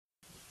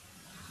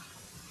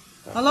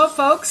Hello,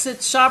 folks.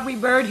 It's Shabri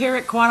Bird here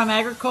at Quantum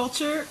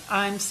Agriculture.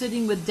 I'm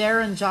sitting with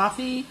Darren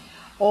Jaffe,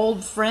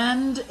 old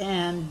friend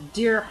and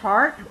dear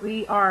heart.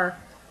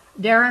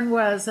 Darren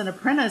was an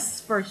apprentice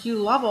for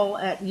Hugh Lovell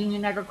at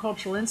Union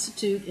Agricultural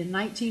Institute in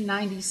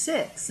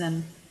 1996.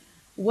 And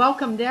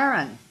welcome,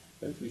 Darren.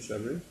 Thank you,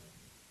 Shabri.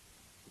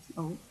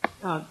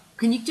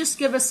 Can you just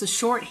give us a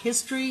short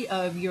history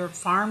of your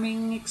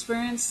farming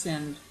experience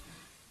and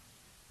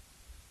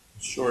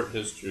Short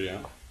history,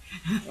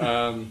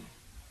 huh?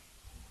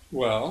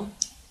 Well,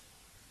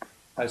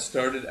 I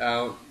started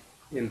out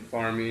in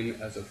farming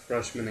as a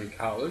freshman in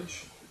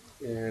college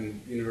in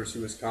University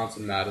of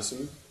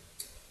Wisconsin-Madison.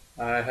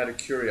 I had a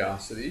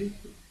curiosity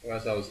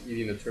as I was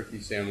eating a turkey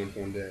sandwich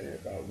one day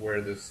about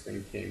where this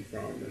thing came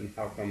from and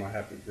how come I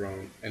haven't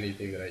grown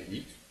anything that I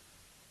eat.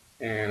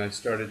 And I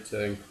started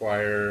to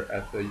inquire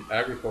at the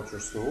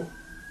agriculture school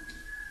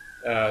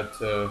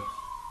to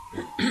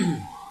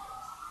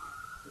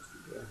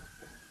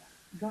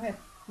Go ahead.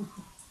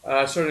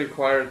 I started to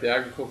inquire at the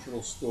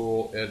agricultural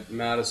school at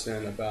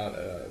Madison about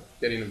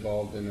getting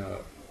involved in an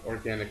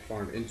organic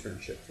farm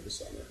internship for the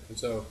summer. And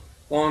so,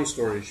 long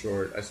story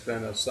short, I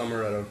spent a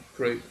summer at a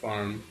great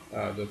farm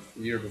the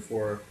year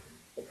before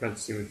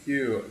apprenticing with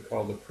you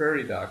called the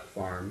Prairie Dock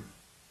Farm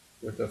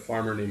with a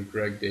farmer named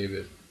Greg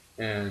David.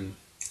 And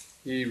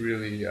he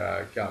really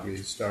got me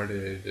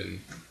started and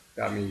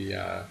got me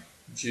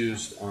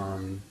juiced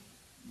on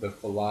the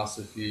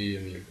philosophy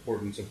and the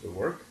importance of the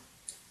work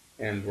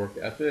and work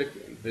ethic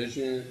and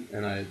vision.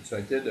 And so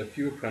I did a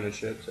few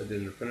apprenticeships. I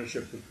did an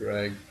apprenticeship with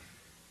Greg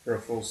for a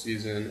full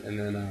season, and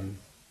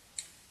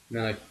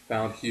then I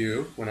found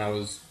Hugh when I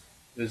was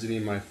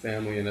visiting my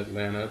family in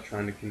Atlanta,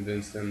 trying to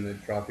convince them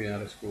that dropping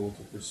out of school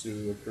to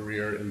pursue a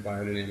career in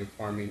biodynamic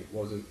farming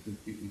wasn't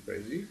completely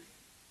crazy.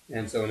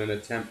 And so in an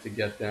attempt to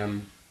get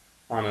them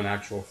on an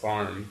actual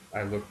farm,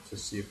 I looked to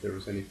see if there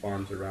was any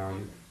farms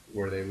around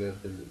where they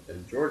lived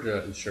in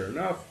Georgia, and sure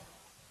enough,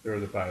 there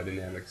was a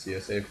biodynamic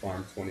CSA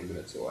farm 20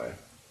 minutes away.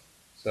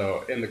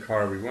 So in the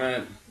car we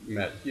went,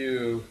 met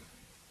Hugh,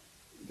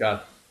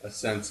 got a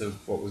sense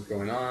of what was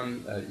going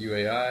on at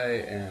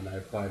UAI, and I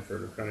applied for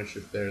an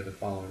apprenticeship there the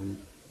following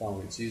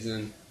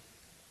season.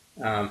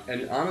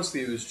 And honestly,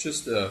 it was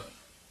just a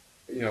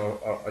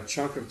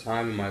chunk of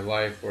time in my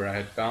life where I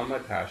had found my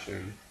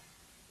passion,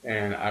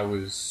 and I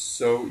was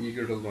so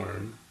eager to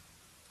learn,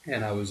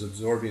 and I was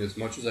absorbing as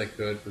much as I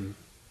could from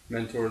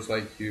mentors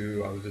like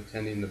you. I was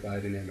attending the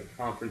biodynamic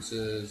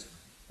conferences.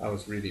 I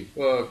was reading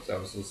books. I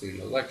was listening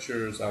to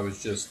lectures. I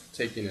was just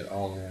taking it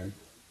all in.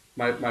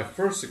 My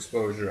first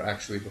exposure,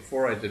 actually,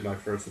 before I did my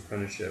first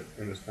apprenticeship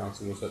in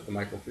Wisconsin, was at the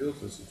Michael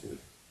Fields Institute.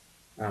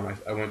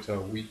 I went to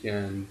a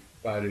weekend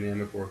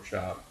biodynamic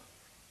workshop,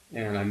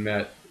 and I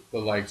met the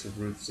likes of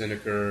Ruth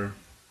Zineker,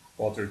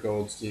 Walter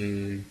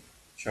Goldstein,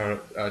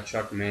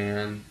 Chuck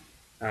Mann.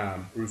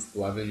 Bruce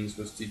Blevins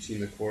was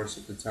teaching the course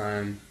at the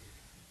time.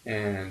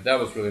 And that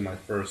was really my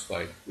first,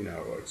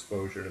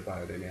 exposure to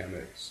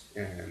biodynamics.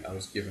 And I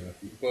was given a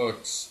few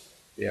books,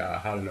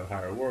 How to Know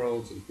Higher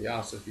Worlds and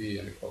Theosophy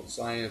and Occult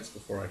Science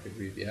before I could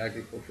read the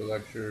agriculture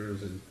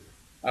lectures. And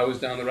I was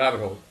down the rabbit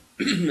hole.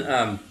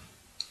 And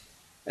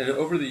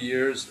over the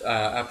years,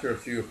 after a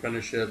few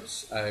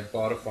apprenticeships, I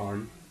bought a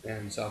farm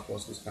in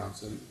southwest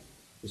Wisconsin,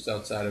 just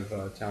outside of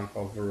a town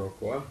called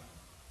Viroqua,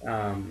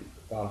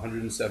 about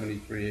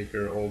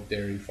 173-acre old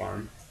dairy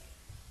farm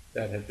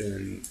that had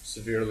been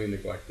severely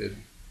neglected,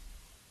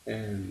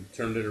 and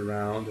turned it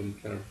around and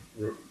kind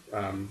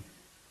of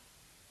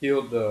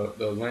healed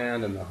the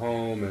land and the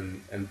home,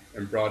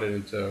 and brought it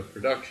into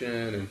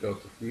production and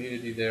built a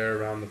community there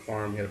around the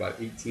farm. We had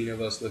about 18 of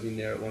us living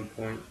there at one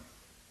point,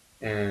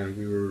 and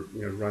we were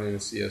running a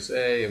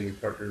CSA, and we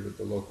partnered with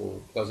the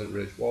local Pleasant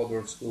Ridge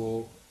Waldorf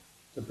School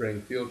to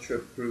bring field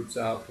trip groups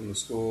out from the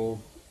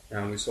school,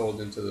 and we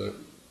sold into the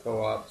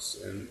co-ops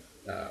and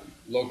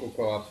local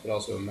co-ops, but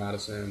also in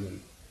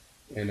Madison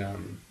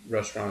and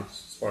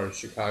restaurants as far as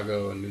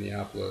Chicago and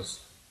Minneapolis.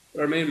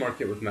 But our main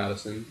market was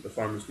Madison, the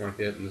farmers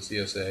market and the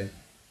CSA.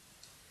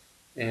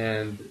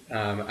 And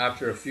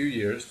after a few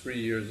years, 3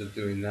 years of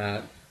doing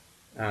that,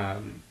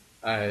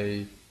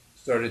 I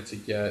started to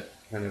get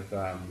kind of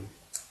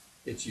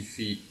itchy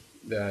feet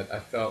that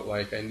I felt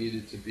like I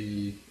needed to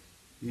be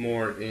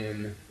more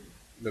in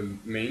the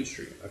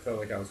mainstream. I felt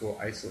like I was a little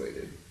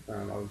isolated.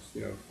 I was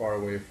far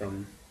away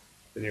from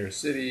the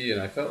nearest city,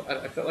 and I felt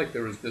like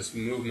this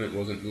movement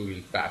wasn't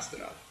moving fast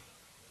enough.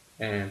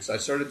 And so I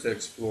started to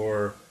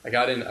explore. I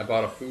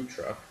bought a food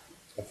truck,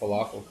 a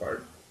falafel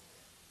cart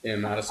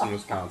in Madison,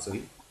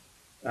 Wisconsin.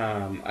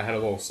 I had a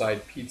little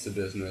side pizza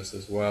business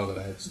as well that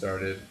I had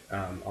started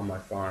on my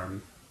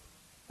farm.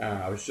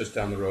 I was just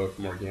down the road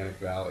from Organic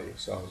Valley,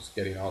 so I was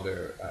getting all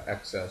their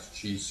excess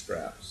cheese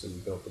scraps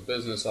and built a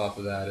business off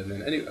of that. And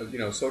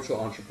then social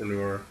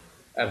entrepreneur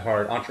at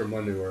heart,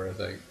 entrepreneur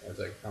as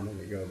I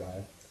commonly go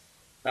by.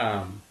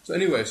 So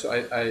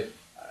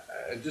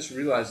I just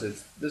realized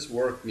that this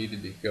work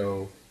needed to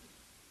go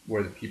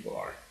where the people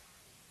are,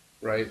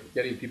 right?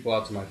 Getting people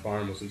out to my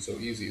farm wasn't so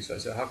easy. So I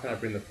said, how can I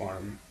bring the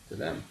farm to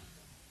them?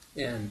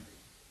 And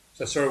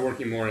So I started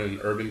working more in an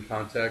urban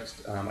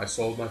context. I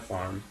sold my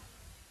farm,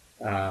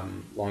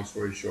 long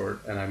story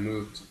short, and I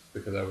moved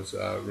because I was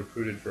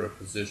recruited for a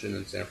position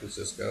in San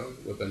Francisco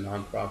with a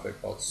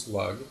nonprofit called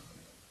SLUG,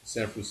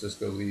 San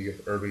Francisco League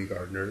of Urban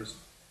Gardeners.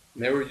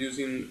 And they were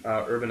using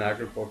urban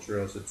agriculture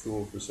as a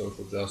tool for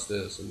social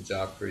justice and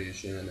job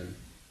creation, and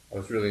I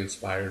was really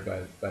inspired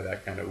by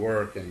that kind of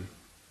work. And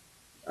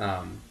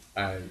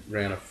I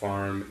ran a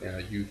farm and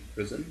a youth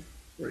prison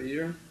for a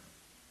year,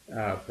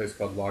 a place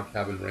called Log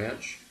Cabin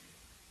Ranch,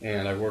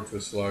 and I worked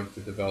with Slug to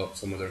develop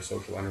some of their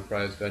social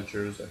enterprise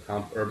ventures, a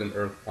urban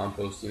earth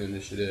composting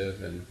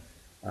initiative, and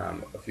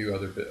a few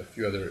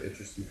other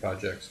interesting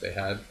projects they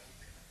had.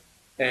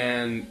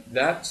 And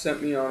that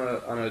sent me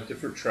on a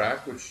different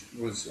track, which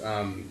was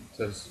I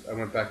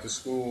went back to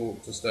school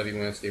to study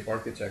landscape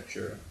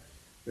architecture,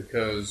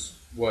 because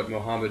what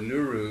Mohammed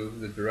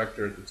Nuru, the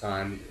director at the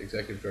time, the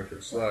executive director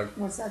of Slug.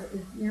 Was that at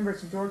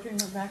University of Georgia? You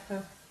went back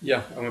to?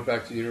 Yeah, I went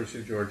back to the University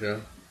of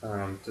Georgia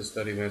to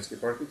study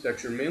landscape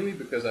architecture, mainly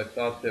because I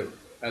thought that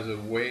as a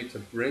way to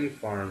bring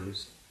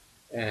farms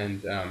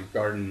and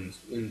gardens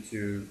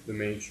into the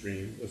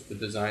mainstream was to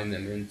design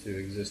them into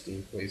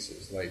existing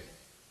places like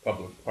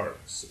public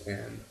parks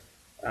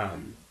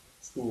and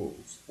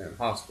schools and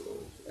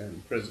hospitals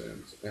and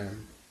prisons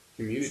and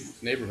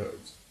communities,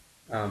 neighborhoods.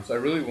 So I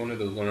really wanted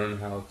to learn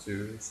how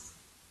to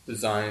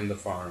design the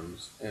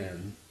farms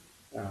and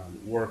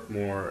work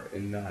more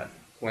in that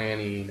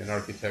planning and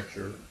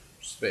architecture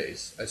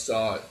space. I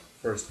saw it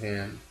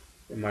firsthand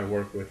in my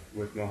work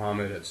with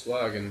Mohammed at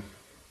Slug, and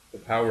the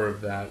power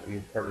of that,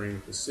 and partnering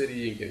with the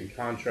city and getting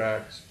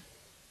contracts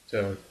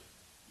to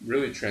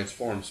really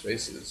transform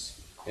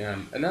spaces.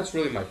 And that's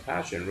really my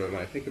passion. Really,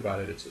 when I think about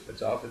it, it's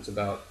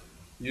about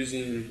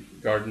using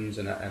gardens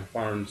and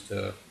farms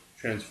to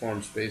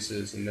transform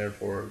spaces and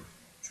therefore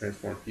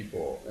transform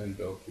people and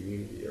build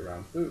community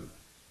around food.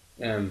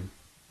 And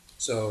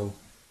so,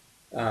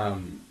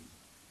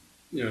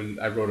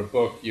 I wrote a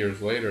book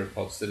years later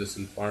called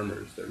Citizen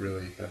Farmers that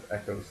really kind of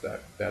echoes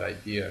that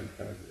idea and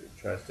kind of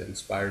tries to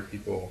inspire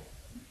people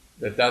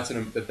that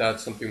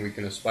that's something we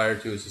can aspire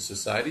to as a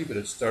society, but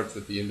it starts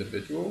with the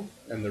individual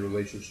and the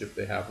relationship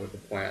they have with the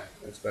plant,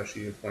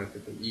 especially a plant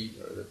that they eat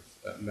or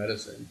that's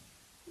medicine.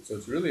 So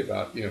it's really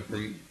about,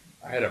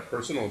 I had a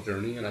personal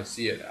journey, and I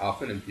see it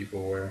often in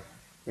people where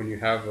when you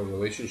have a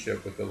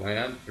relationship with the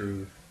land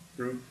through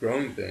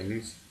growing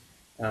things,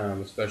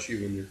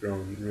 especially when you're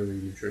growing really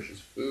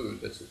nutritious food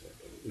that's,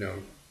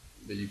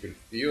 that you can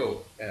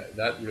feel,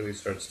 that really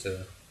starts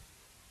to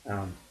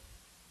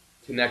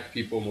connect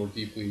people more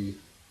deeply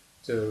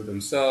to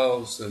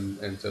themselves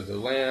and to the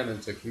land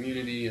and to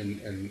community,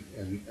 and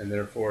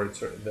therefore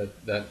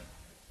that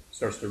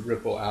starts to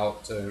ripple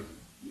out to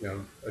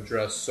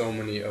address so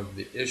many of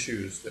the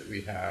issues that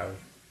we have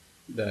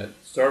that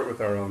start with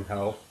our own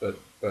health, but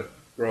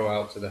grow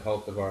out to the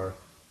health of our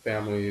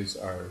families,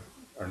 our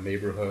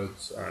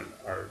neighborhoods,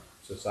 our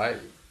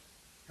society.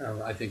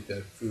 I think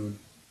that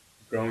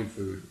growing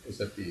food,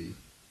 is at the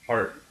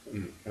heart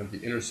and kind of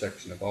the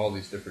intersection of all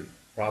these different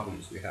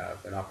problems we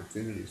have and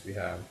opportunities we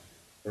have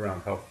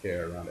around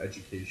healthcare, around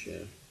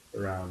education,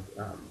 around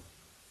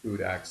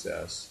food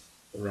access,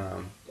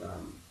 around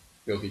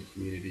building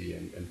community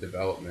and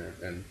development,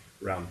 and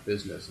around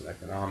business and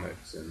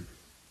economics, and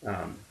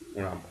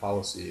around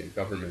policy and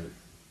government.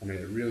 I mean,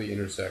 it really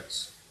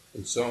intersects,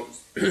 and so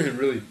it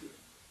really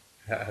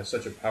has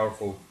such a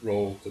powerful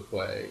role to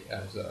play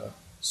as a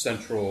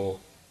central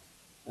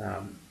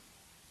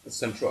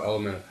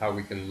element of how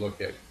we can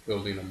look at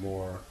building a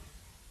more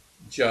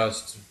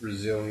just,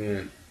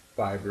 resilient,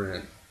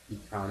 vibrant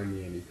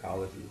economy and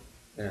ecology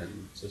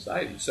and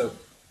society. So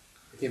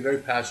I became very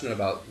passionate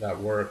about that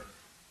work.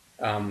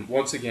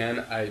 Once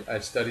again, I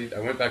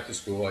went back to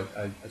school.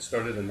 I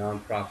started a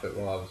nonprofit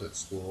while I was at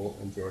school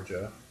in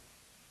Georgia,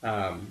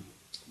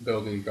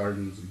 building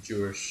gardens and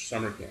Jewish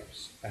summer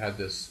camps. I had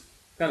this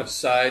kind of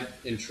side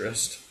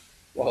interest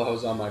while I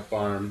was on my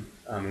farm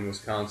in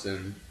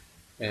Wisconsin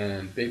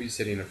and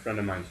babysitting a friend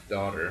of mine's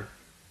daughter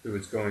who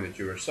was going to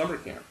Jewish summer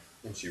camp.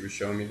 And she was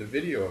showing me the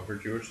video of her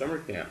Jewish summer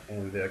camp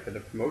and the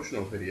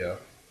promotional video.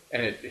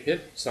 And it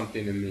hit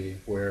something in me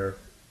where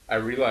I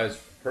realized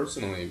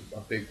personally a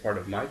big part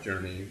of my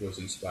journey was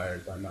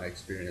inspired by my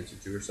experience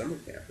at Jewish summer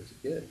camp as a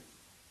kid.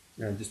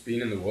 Just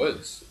being in the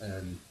woods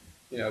and,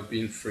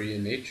 being free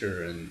in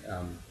nature.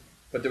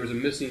 But there was a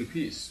missing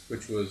piece,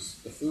 which was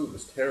the food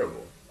was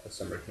terrible at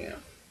summer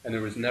camp. And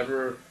there was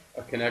never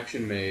a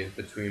connection made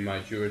between my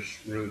Jewish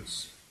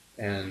roots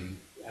and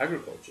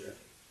agriculture.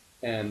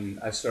 And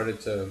I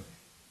started to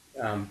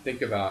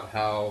think about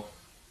how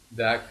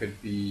that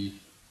could be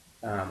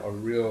a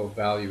real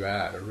value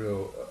add, a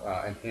real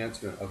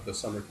enhancement of the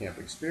summer camp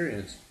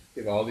experience.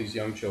 You have all these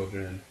young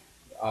children,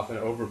 often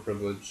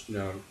overprivileged,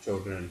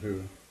 children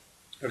who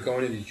are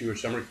going to these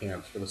Jewish summer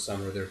camps for the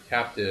summer. They're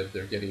captive.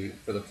 They're getting,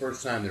 for the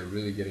first time, they're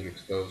really getting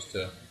exposed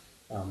to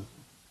a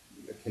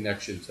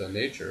connection to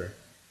nature.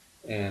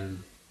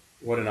 And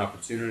what an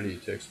opportunity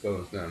to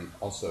expose them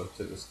also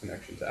to this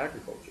connection to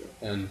agriculture.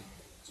 And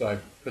So I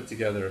put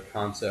together a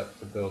concept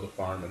to build a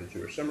farm at a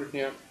Jewish summer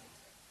camp.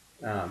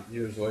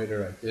 Years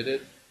later, I did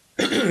it.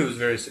 It was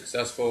very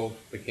successful,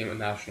 became a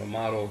national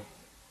model,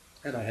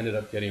 and I ended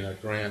up getting a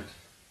grant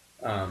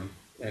and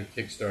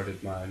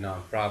kickstarted my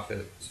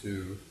nonprofit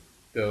to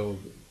build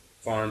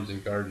farms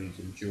and gardens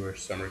in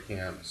Jewish summer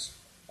camps,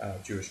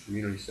 Jewish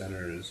community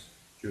centers,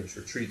 Jewish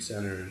retreat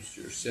centers,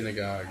 Jewish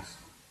synagogues.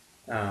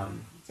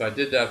 So I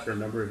did that for a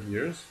number of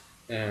years,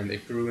 and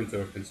it grew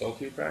into a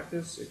consulting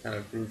practice. It kind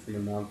of grew from a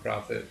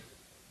nonprofit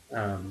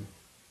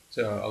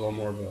to a little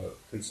more of a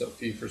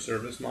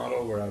fee-for-service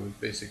model, where I was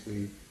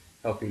basically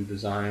helping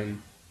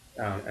design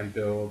and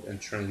build and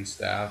train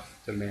staff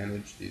to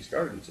manage these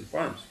gardens and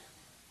farms.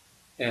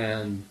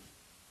 And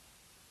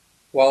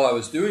while I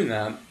was doing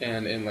that,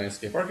 and in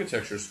landscape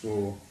architecture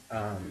school,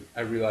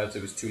 I realized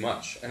it was too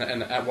much.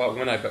 When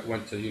I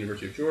went to the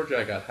University of Georgia,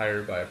 I got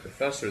hired by a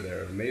professor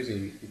there, an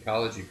amazing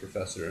ecology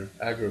professor,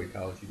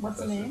 agroecology What's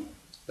professor. the name?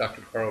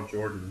 Dr. Carl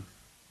Jordan.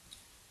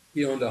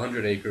 He owned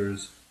 100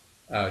 acres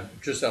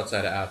just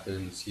outside of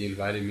Athens. He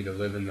invited me to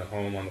live in the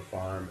home on the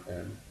farm,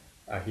 and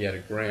he had a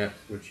grant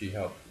which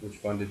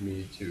funded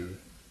me to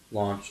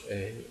launch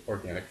a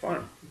organic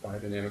farm,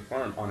 biodynamic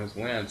farm on his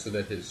land, so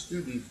that his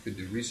students could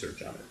do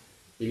research on it.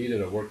 He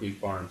needed a working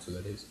farm so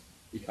that his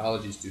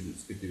ecology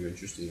students could do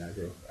interesting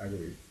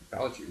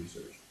agroecology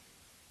research.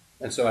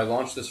 And so I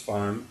launched this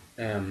farm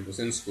and was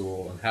in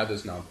school and had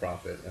this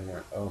nonprofit and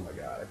went, oh my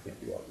God, I can't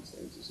do all these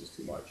things. This is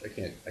too much. I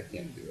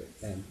can't do it.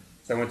 And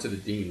so I went to the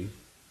dean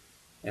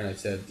and I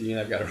said, Dean,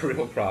 I've got a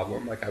real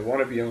problem. Like, I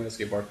want to be in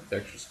landscape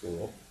architecture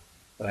school,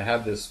 but I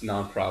have this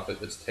nonprofit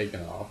that's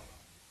taken off,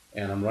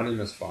 and I'm running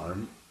this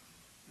farm,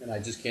 and I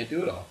just can't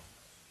do it all.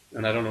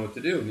 And I don't know what to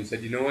do. And he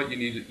said, you know what,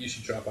 you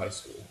should drop out of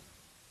school.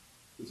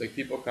 It's like,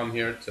 people come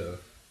here to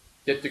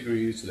get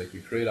degrees so they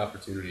can create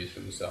opportunities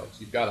for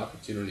themselves. You've got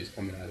opportunities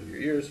coming out of your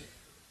ears.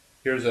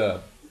 Here's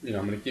I'm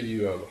going to give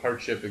you a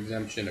hardship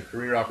exemption, a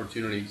career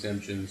opportunity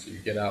exemption, so you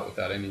get out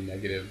without any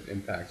negative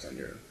impacts on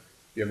if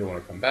you ever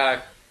want to come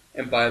back.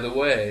 And by the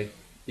way,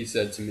 he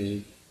said to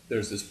me,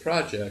 there's this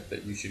project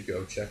that you should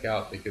go check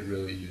out. They could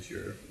really use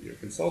your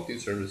consulting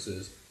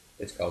services.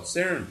 It's called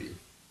Serenbe.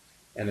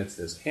 And it's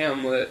this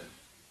hamlet.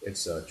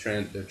 It's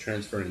they're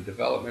transferring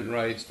development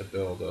rights to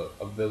build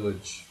a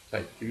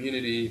village-type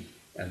community,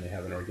 and they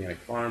have an organic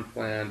farm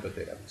plan, but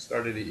they haven't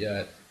started it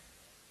yet.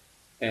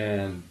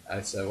 And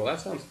I said, well,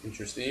 that sounds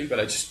interesting, but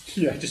I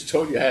just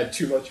told you I had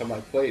too much on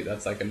my plate.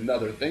 That's like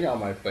another thing on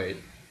my plate.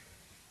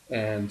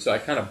 And so I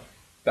kind of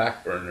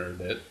backburnered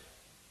it.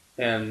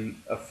 And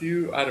a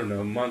few, I don't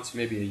know, months,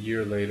 maybe a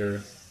year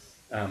later,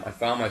 I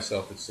found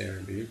myself at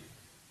Serenbe.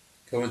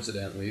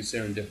 Coincidentally,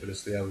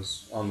 serendipitously,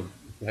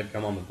 I had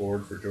come on the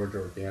board for Georgia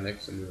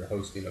Organics, and we were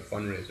hosting a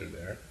fundraiser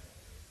there.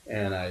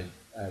 And I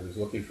was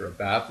looking for a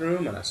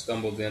bathroom, and I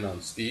stumbled in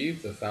on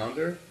Steve, the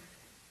founder,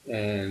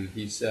 and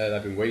he said,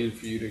 I've been waiting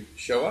for you to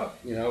show up.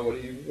 What are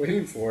you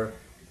waiting for?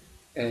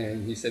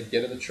 And he said,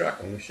 get in the truck,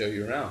 I'm going to show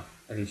you around.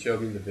 And he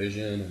showed me the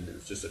vision, and it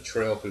was just a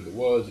trail through the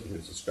woods, and he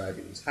was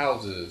describing these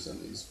houses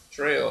and these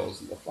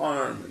trails and the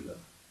farm and the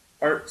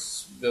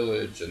arts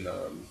village and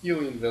the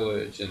healing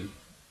village.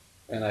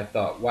 And I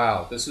thought,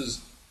 wow, this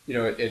is,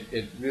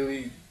 it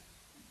really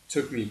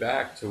took me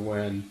back to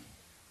when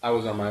I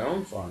was on my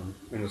own farm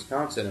in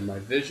Wisconsin, and my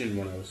vision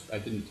I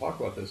didn't talk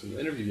about this in the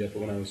interview yet, but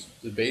when I was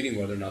debating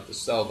whether or not to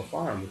sell the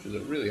farm, which was a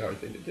really hard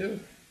thing to do,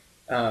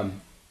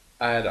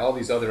 I had all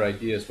these other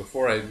ideas.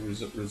 Before I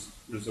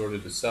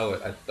resorted to sell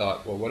it, I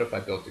thought, well, what if I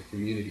built a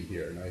community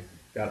here? And I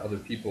got other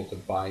people to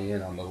buy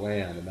in on the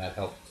land, and that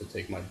helped to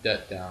take my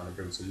debt down and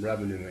bring some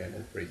revenue in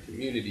and create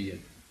community.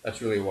 And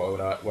that's really what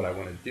I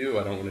want to do.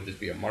 I don't want to just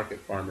be a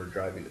market farmer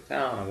driving to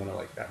town. I want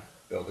to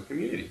build a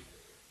community,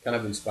 kind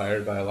of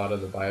inspired by a lot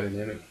of the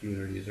biodynamic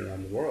communities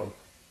around the world,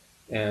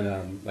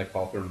 and like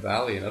Hawthorne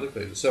Valley and other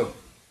places. So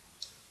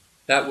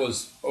that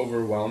was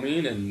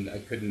overwhelming, and I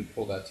couldn't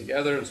pull that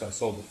together, and so I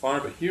sold the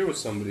farm. But here was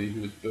somebody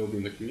who was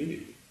building the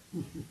community,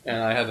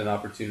 and I had an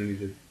opportunity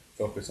to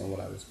focus on what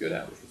I was good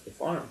at, which was the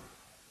farm.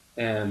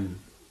 And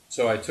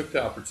so I took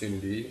the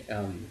opportunity.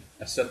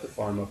 I set the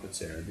farm up at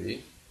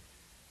Serenbe,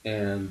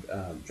 and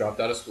dropped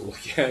out of school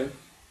again.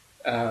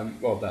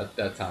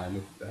 That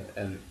time,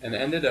 and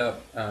ended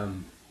up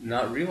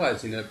not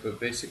realizing it, but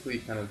basically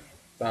kind of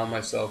found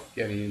myself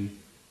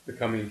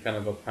becoming kind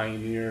of a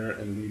pioneer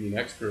and leading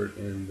expert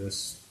in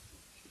this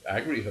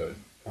agrihood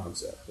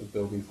concept of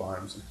building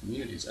farms and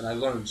communities. And I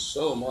learned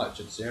so much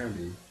at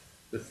Serenbe,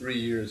 the 3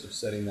 years of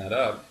setting that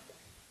up,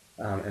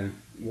 and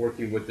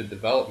working with the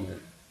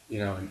development,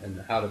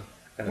 and how to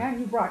kind of... Yeah,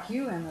 you brought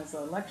Hugh in as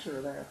a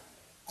lecturer there.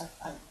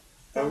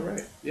 Oh,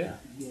 right. Yeah,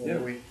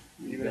 we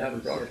even had a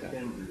broadcast.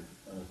 September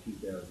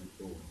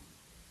 2004.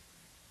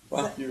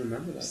 Well, you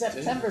remember that.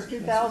 September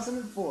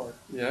 2004.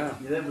 Yeah.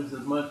 That was as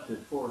much as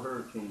 4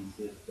 hurricanes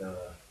hit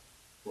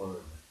Florida.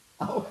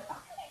 Oh.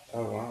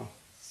 Oh, wow.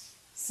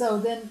 So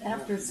then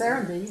after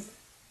Serenbe...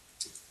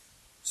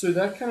 So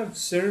that kind of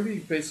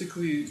Serenbe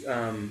basically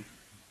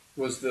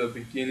was the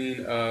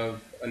beginning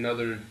of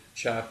another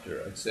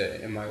chapter, I'd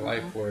say, in my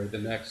life where the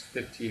next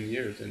 15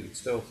 years, and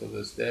still to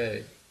this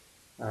day,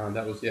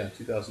 that was,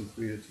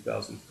 2003 to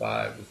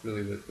 2005 was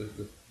really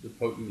the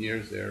potent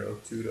years there,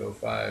 '02 to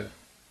 '05,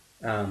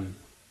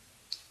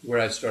 where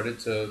I started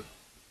to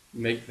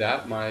make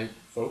that my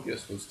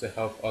focus, was to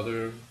help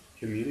other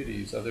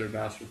communities, other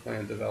master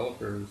plan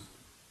developers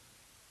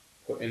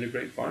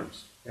integrate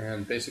farms.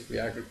 And basically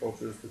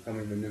agriculture is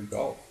becoming the new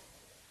golf.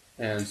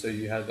 And so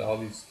you had all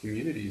these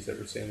communities that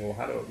were saying, well,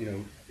 how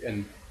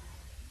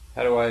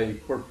do I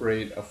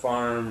incorporate a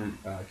farm,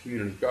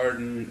 community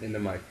garden into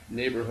my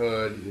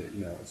neighborhood?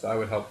 So I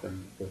would help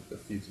them with the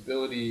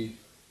feasibility,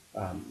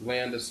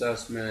 land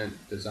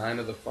assessment, design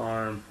of the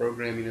farm,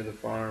 programming of the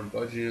farm,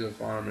 budgeting of the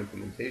farm,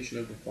 implementation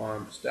of the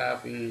farm,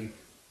 staffing,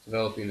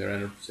 developing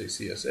their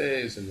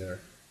CSAs and their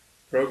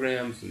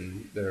programs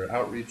and their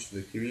outreach to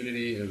the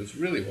community. And it was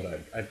really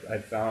what I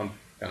found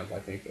kind of, I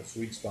think, a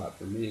sweet spot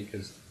for me,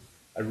 because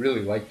I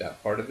really liked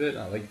that part of it.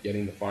 I liked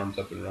getting the farms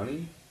up and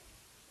running.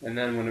 And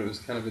then when it was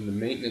kind of in the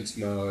maintenance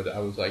mode, I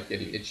was like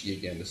getting itchy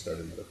again to start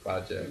another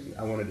project.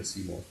 I wanted to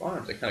see more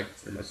farms. I kind of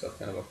consider myself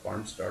kind of a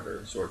farm starter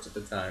of sorts at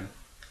the time,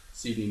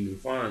 seeding new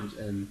farms.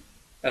 And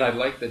I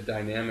like the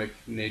dynamic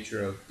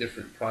nature of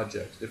different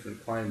projects,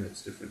 different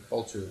climates, different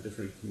culture,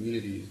 different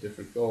communities,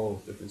 different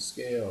goals, different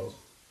scales,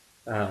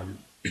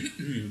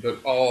 but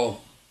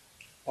all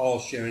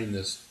sharing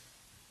this,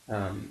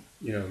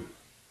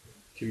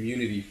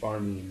 community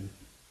farming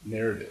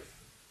narrative.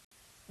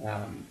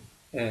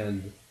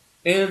 And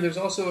there's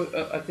also,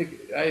 I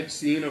think I had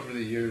seen over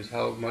the years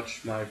how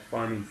much my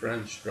farming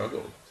friends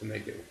struggled to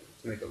make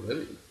a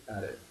living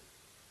at it.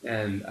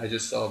 And I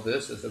just saw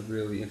this as a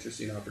really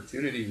interesting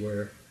opportunity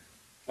where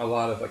a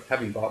lot of, like,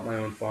 having bought my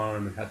own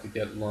farm and had to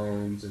get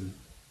loans and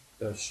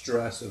the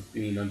stress of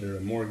being under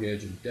a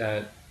mortgage and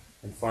debt,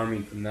 and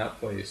farming from that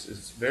place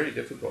is very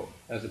difficult,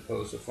 as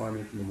opposed to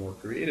farming from a more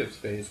creative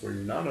space where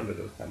you're not under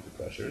those kinds of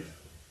pressures,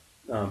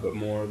 but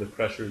more the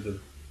pressures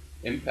of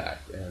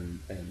impact and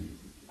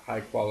high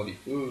quality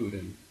food.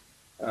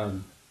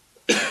 And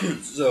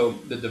so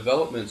the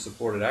development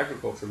supported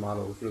agriculture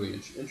model was really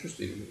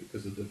interesting to me,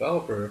 because the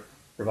developer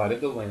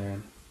provided the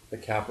land, the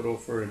capital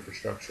for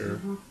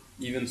infrastructure,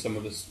 even some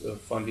of the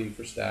funding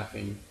for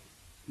staffing,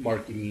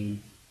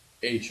 marketing,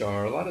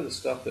 HR, a lot of the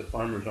stuff that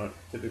farmers aren't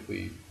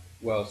typically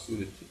well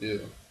suited to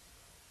do.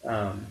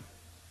 And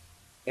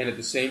at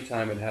the same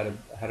time, it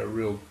had a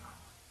real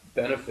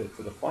benefit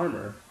for the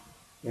farmer,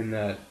 in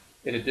that,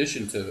 in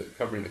addition to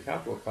covering the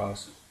capital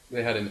costs,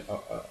 they had a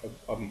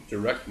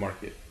direct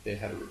market. They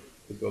had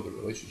to build a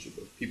relationship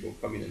with people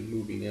coming and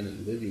moving in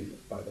and living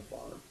by the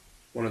farm.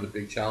 One of the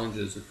big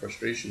challenges or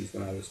frustrations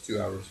when I was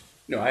 2 hours,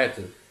 the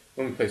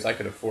only place I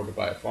could afford to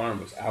buy a farm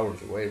was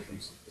hours away from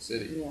the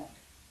city. Yeah.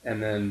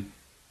 And then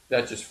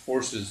that just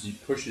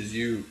pushes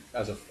you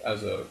as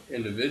a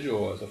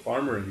individual, as a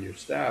farmer, and your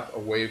staff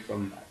away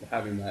from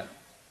having that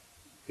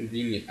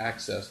convenient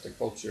access to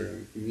culture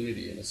and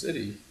community in a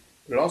city.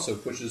 But it also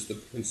pushes the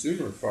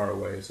consumer far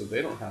away, so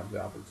they don't have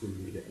the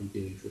opportunity to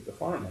engage with the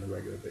farm on a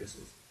regular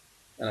basis.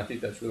 And I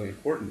think that's really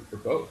important for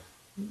both.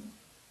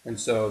 And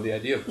so the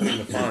idea of putting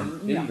the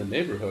farm in the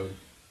neighborhood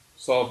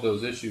solved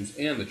those issues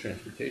and the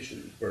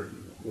transportation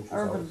burden, which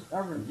was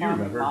urban you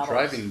remember models.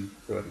 driving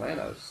to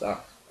Atlanta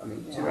sucked. I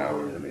mean, 2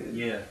 hours. I mean,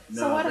 Yeah,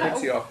 So no, what that,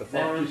 takes you off the that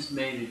farm. just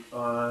made it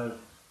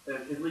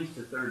at least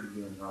a third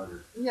again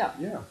harder. Yeah.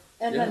 Yeah.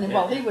 And Yeah. then,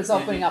 well, he was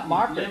And opening it- up it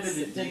markets limited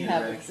that didn't the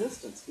have interaction.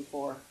 existence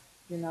before.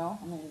 I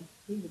mean,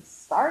 he was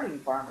starting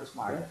farmers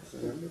markets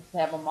to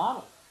have a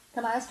model.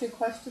 Can I ask you a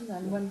question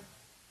then?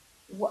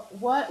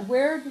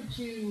 Where did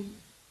you?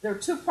 There are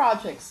two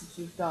projects that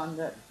you've done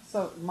that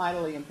so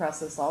mightily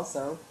impress us.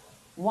 Also,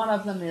 one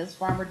of them is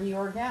Farmer D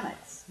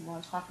Organics. You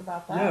want to talk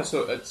about that? Yeah,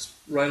 so it's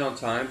right on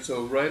time.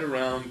 So right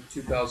around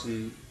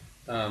 2000,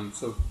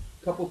 so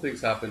a couple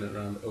things happened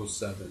around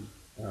 '07,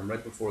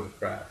 right before the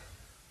crash.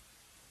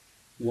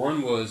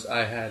 One was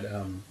I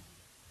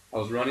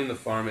was running the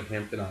farm at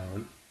Hampton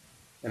Island,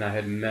 and I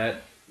had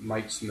met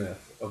Mike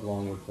Smith of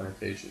Longwood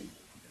Plantation,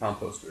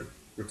 composter,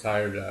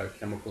 retired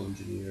chemical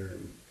engineer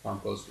and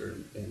composter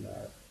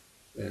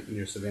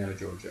near Savannah,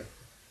 Georgia.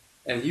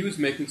 And he was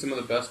making some of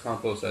the best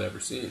compost I'd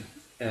ever seen.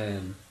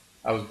 And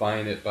I was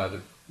buying it by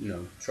the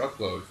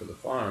truckload for the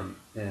farm.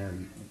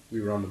 And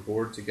we were on the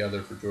board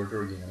together for Georgia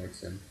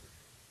Organics. And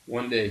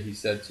one day he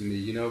said to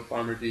me,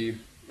 Farmer D,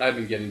 I've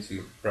been getting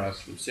some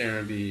press from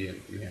Serenbe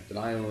and from Hampton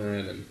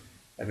Island, and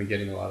I've been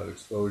getting a lot of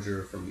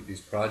exposure from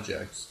these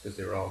projects because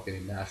they were all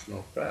getting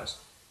national press.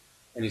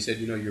 And he said,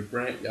 your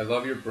brand, I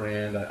love your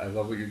brand, I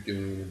love what you're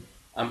doing. And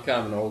I'm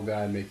kind of an old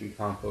guy making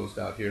compost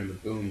out here in the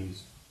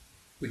boonies.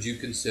 Would you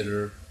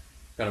consider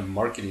kind of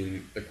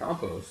marketing the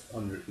compost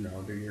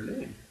under your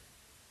name?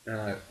 And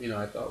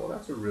I thought, well,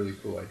 that's a really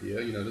cool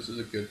idea. This is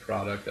a good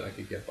product that I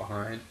could get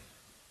behind.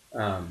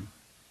 So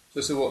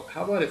I said, well,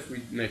 how about if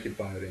we make it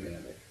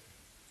biodynamic?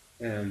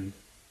 And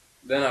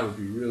then I would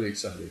be really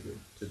excited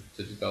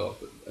to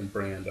develop and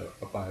brand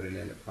a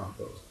biodynamic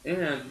compost.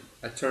 And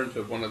I turned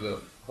to one of the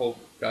whole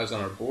guys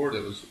on our board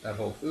that was at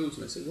Whole Foods,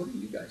 and I said, "What are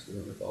you guys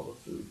doing with all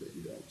the food that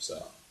you don't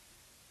sell?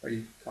 Are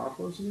you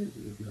composting it?"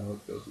 He said, "No,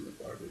 it goes in the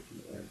garbage in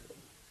the landfill."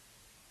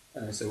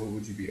 And I said, "Well,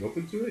 would you be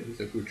open to it?" He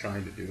said, "We're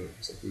trying to do it."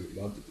 He said, "We would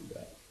love to do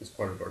that. It's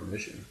part of our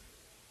mission."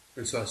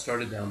 And so I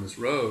started down this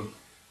road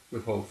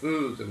with Whole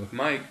Foods and with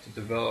Mike to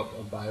develop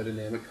a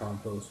biodynamic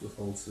compost with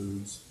Whole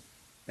Foods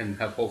and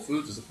have Whole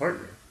Foods as a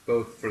partner,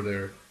 both for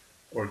their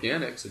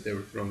organics that they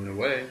were throwing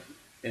away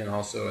and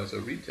also as a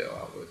retail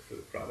outlet for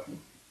the product.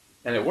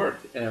 And it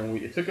worked.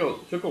 And it took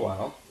a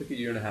while, it took a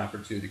year and a half or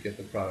two to get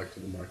the product to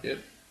the market.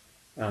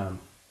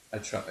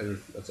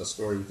 That's a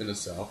story within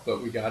itself,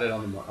 but we got it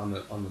on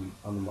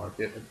the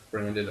market. It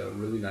branded a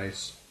really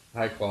nice,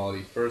 high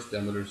quality, first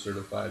Demeter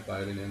certified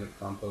biodynamic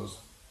compost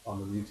on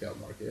the retail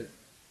market,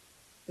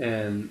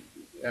 and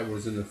it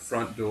was in the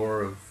front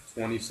door of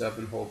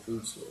 27 Whole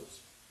Food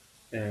stores,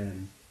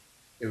 and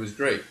it was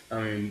great.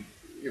 I mean,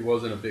 it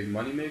wasn't a big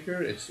money maker.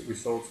 We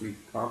sold some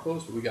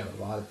compost, but we got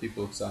a lot of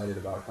people excited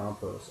about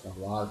compost, and a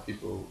lot of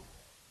people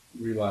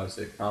realized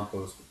that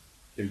compost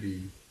can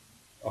be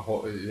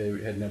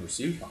they had never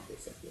seen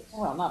compost like this.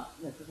 Well, not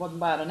if it wasn't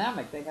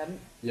biodynamic, they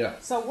hadn't. Yeah.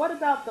 So what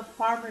about the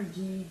Farmer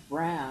G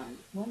brand?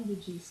 When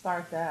did you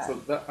start that?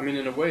 So that, I mean,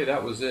 in a way,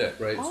 that was it,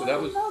 right? Oh, so I that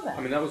didn't was, know that.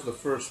 I mean, that was the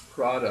first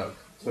product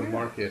to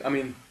market. I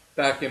mean,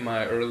 back in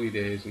my early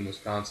days in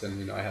Wisconsin,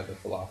 you know, I had the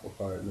falafel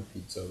cart and the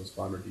pizza. It was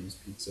Farmer D's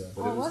pizza,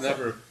 but it was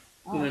never,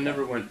 it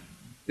never went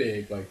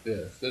big like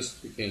this. This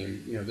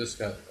became, you know, this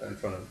got in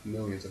front of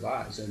millions of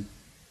eyes, and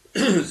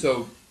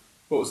so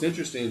what was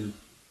interesting.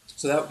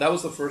 So that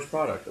was the first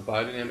product, a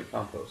biodynamic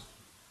compost.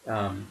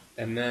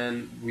 And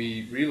then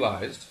we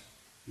realized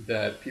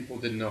that people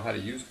didn't know how to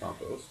use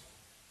compost.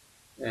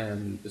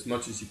 And as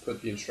much as you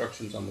put the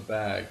instructions on the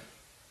bag,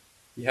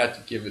 you had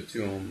to give it to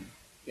them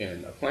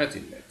in a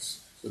planting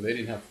mix. So they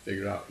didn't have to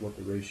figure out what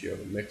the ratio of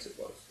the mix it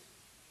was.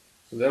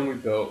 So then we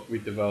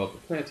developed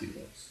a planting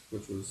mix,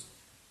 which was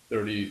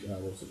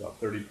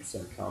about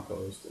 30%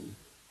 compost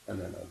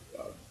and then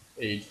a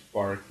aged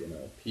bark and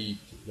a peat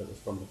that was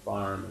from the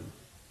farm,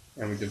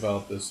 and we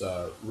developed this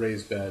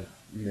raised bed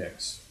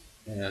mix.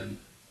 And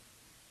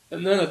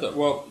then I thought,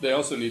 well, they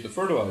also need the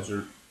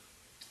fertilizer,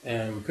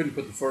 and we couldn't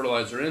put the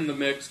fertilizer in the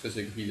mix because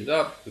it heated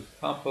up. The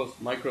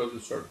compost microbes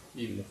would start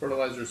eating the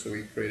fertilizer, so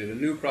we created a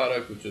new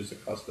product, which is a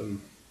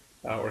custom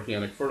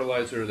organic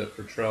fertilizer that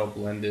Fertrell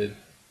blended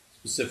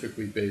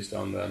specifically based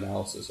on the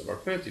analysis of our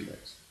planting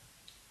mix.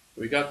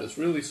 We got this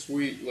really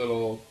sweet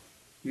little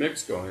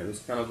mix going. It was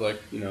kind of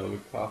like, you know,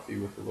 with coffee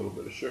with a little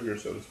bit of sugar,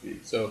 so to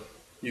speak. So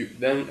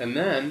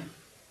then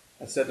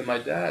I said to my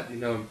dad, you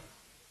know,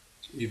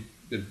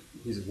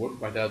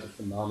 my dad's a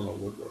phenomenal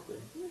woodworker.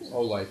 His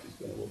whole life he's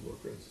been a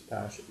woodworker. It's his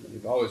passion. And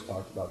we've always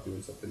talked about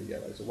doing something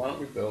together. I said, why don't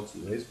we build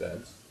some raised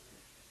beds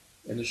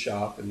in the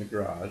shop, in the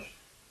garage,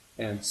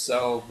 and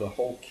sell the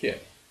whole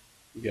kit.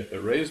 You get the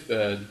raised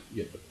bed,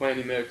 you get the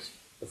planting mix,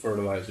 the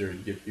fertilizer, you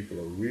give people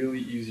a really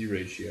easy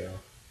ratio,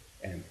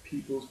 and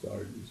people's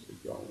gardens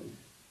are going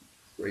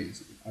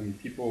crazy. I mean,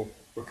 people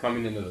were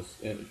coming into this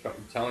and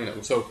telling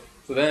us. So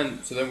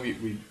then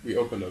we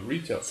opened a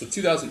retail. So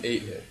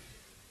 2008 hit,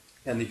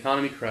 and the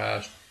economy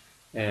crashed,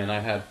 and I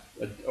had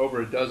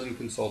over a dozen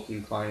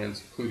consulting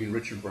clients, including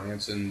Richard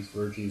Branson's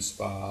Virgin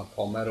Spa,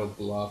 Palmetto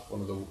Bluff,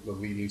 one of the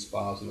leading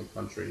spas in the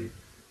country.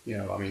 You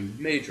know, I mean,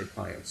 major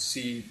clients,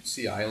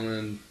 Sea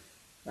Island,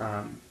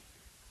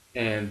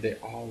 and they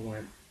all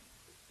went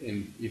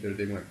in, either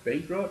they went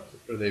bankrupt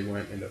or they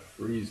went into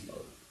freeze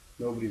mode.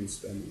 Nobody was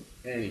spending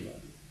any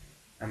money.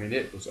 I mean,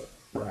 it was a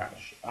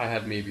crash. I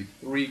had maybe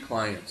 3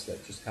 clients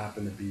that just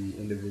happened to be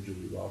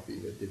individually wealthy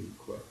that didn't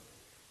quit.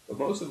 But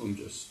most of them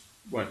just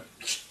went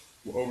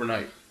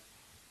overnight.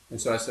 And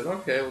so I said,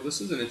 okay, well, this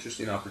is an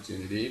interesting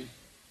opportunity.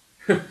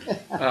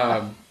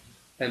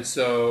 And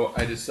so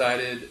I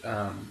decided,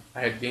 I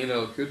had gained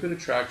a good bit of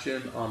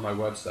traction on my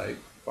website,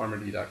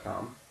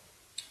 farmerd.com,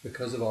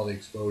 because of all the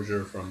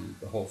exposure from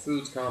the Whole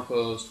Foods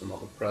compost, from all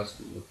the press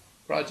and the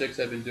projects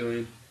I've been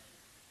doing.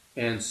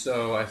 And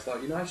so I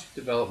thought, you know, I should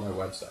develop my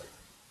website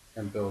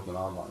and build an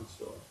online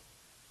store.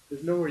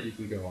 There's nowhere you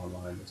can go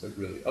online that's like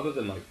really, other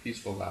than like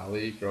Peaceful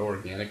Valley, Grow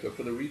Organic, but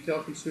for the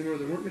retail consumer,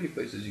 there weren't many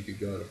places you could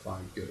go to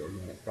find good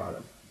organic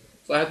product.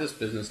 So I had this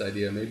business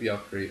idea, maybe I'll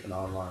create an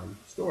online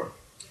store.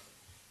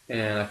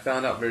 And I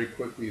found out very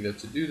quickly that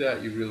to do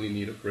that, you really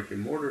need a brick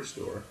and mortar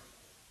store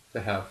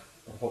to have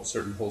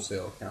certain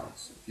wholesale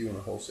accounts. If you want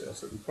to wholesale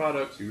certain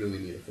products, you really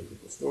need a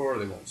physical store.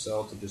 They won't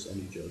sell to just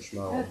any Joe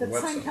Schmo. At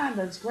the same time,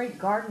 those great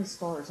garden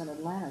stores in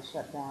Atlanta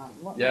shut down.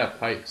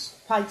 Pike's.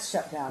 Pike's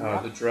shut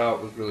down. The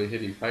drought was really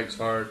hitting Pike's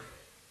hard.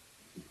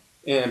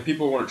 And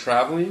people weren't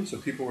traveling, so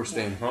people were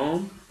staying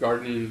home.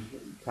 Gardening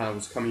kind of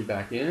was coming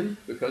back in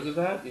because of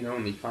that. You know,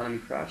 when the economy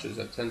crashes,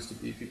 that tends to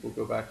be people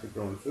go back to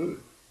growing food.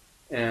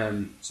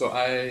 And so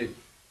I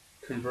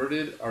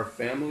converted our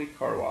family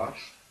car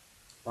wash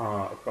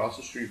across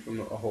the street from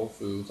a Whole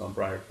Foods on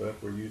Briarcliff,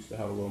 where we used to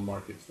have a little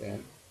market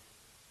stand.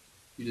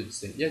 You did the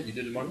same. Yeah, you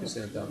did a Marcus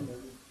Santana.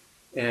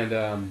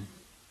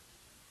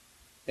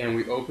 And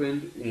we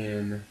opened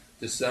in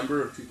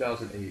December of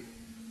 2008.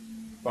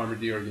 Farmer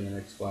D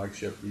Organics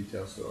flagship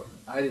retail store.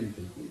 I didn't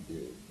think we'd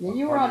do. Yeah,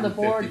 you were on the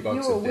board.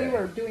 $150 a day. We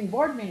were doing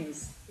board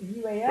meetings in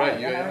UAA, Right,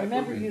 and I UAA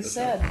remember board you meetings,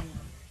 said,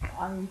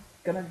 "I'm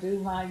going to do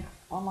my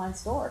online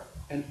store."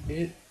 And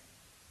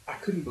I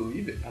couldn't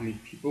believe it. I mean,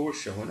 people were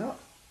showing up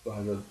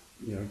by the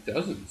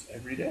dozens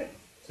every day.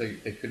 So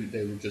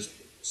they were just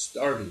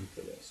starving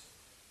for this.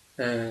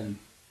 And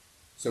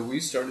so we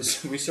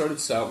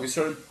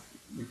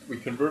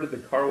converted the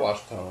car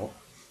wash tunnel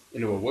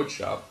into a wood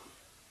shop,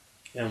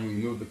 and we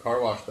moved the car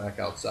wash back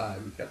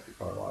outside. We kept the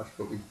car wash,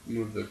 but we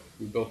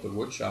built the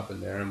wood shop in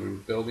there, and we were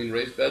building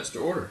raised beds to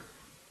order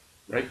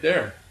right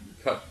there.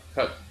 Cut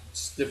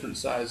different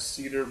size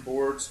cedar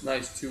boards,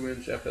 nice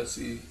 2-inch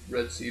FSC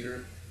red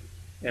cedar,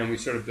 and we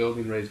started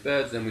building raised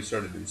beds. Then we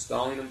started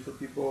installing them for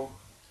people.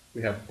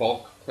 We have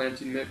bulk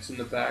planting mix in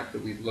the back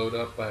that we load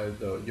up by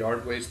the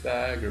yard waste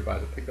bag or by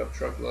the pickup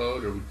truck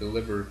load, or we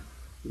deliver.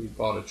 We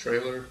bought a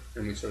trailer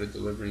and we started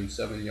delivering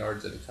 7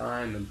 yards at a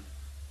time and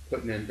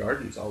putting in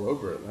gardens all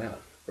over Atlanta.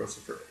 For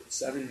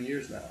 7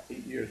 years now,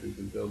 8 years, we've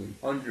been building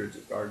hundreds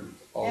of gardens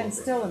all over. And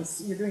still,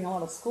 you're doing a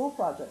lot of school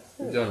projects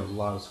too. We've done a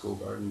lot of school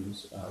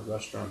gardens,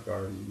 restaurant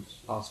gardens,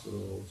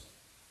 hospitals,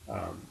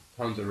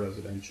 tons of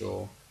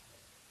residential.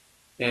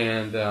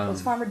 And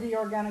is Farmer D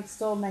Organics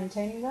still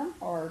maintaining them,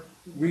 or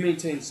we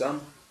maintain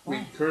some? Wow. We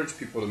encourage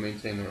people to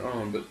maintain their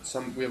own, but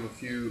we have a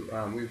few.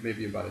 We have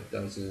maybe about a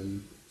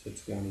dozen to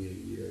 20 a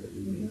year that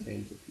we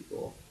maintain for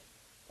people.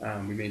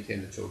 We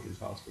maintain the Children's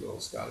Hospital,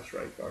 Scottish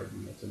Rite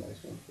Garden. That's a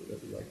nice one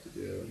that we like to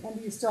do. And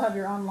do you still have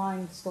your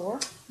online store?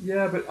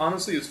 Yeah, but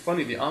honestly, it's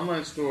funny. The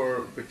online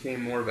store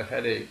became more of a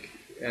headache,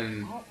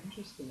 and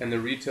the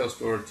retail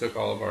store took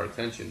all of our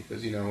attention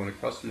because when a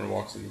customer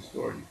walks in the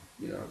store,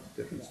 it's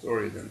a different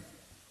story then.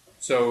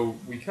 So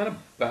we kind of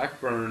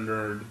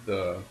backburnered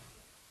the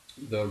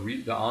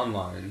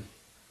online,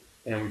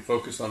 and we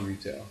focused on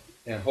retail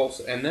and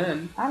wholesale. And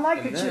then I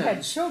like that you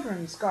had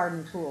children's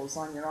garden tools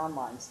on your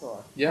online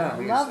store. Yeah, I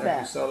love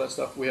that. We sell that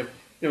stuff. We have,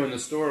 in the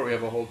store, we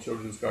have a whole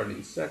children's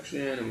gardening section,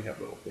 and we have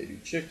little baby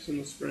chicks in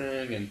the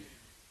spring, and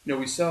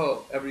we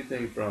sell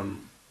everything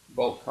from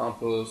bulk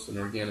compost and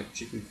organic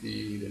chicken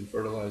feed and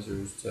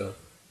fertilizers to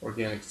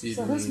organic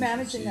seedlings. So who's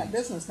managing that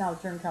business now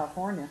that you're in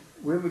California?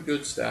 We have a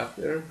good staff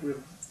there. We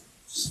have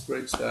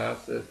great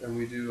staff and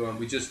we do.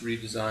 We just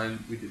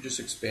redesigned. We just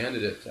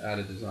expanded it to add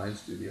a design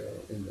studio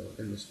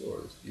in the store.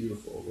 It's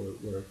beautiful.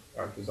 Where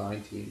our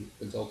design team,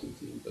 consulting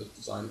team, does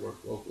design work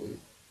locally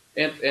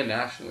and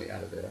nationally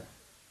out of there.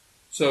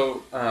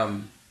 So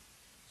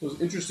it's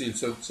interesting.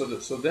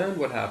 So then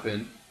what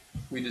happened?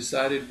 We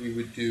decided we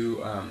would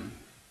do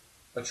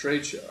a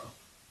trade show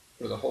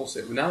for the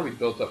wholesale. Now we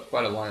built up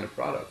quite a line of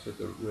products with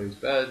the raised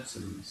beds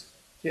and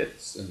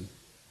kits. And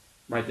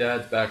my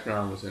dad's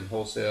background was in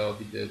wholesale.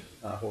 He did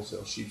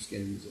wholesale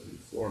sheepskins and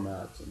floor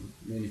mats and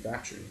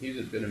manufacturing.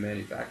 He's been in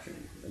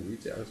manufacturing and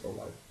retail his whole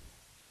life.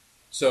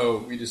 So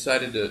we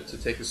decided to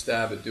take a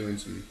stab at doing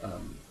some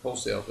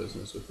wholesale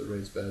business with the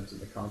raised beds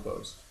and the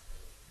compost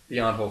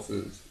beyond Whole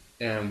Foods.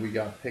 And we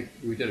got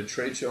picked. We did a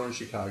trade show in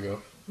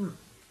Chicago,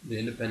 the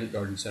Independent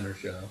Garden Center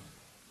show.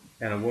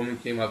 And a woman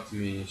came up to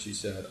me and she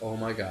said, "Oh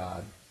my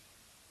God,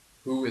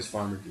 who is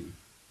Farmer D?"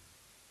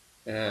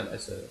 And I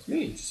said, "It's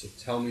me." She said,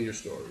 "Tell me your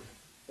story."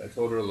 I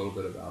told her a little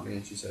bit about me,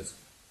 and she says,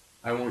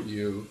 "I want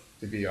you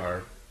to be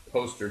our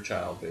poster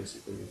child,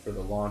 basically, for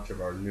the launch of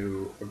our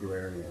new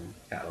agrarian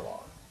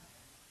catalog."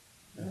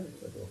 And I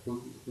said, "Well,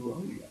 who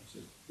are you guys?" She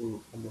said,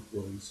 "I'm with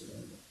Williams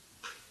Sonoma."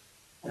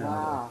 And I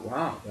was like,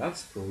 "Wow,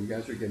 that's cool. You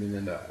guys are getting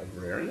into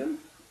agrarian?"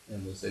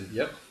 And they said,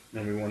 "Yep.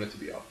 And we want it to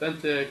be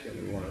authentic,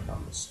 and we want to tell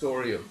the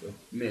story of the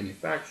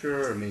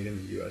manufacturer, made in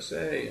the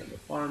USA, and the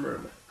farmer."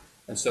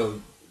 And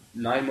so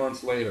 9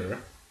 months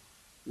later,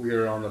 we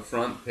are on the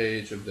front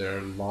page of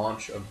their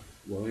launch of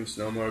Williams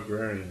Sonoma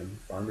Agrarian,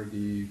 Farmer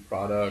D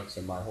products,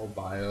 and my whole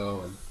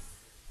bio,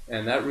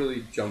 and that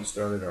really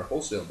jump-started our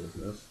wholesale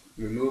business.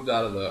 We moved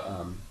out of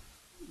the,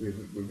 we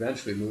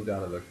eventually moved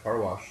out of the car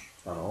wash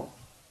tunnel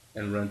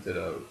and rented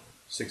a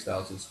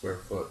 6,000 square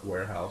foot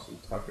warehouse in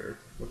Tucker,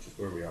 which is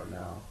where we are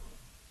now.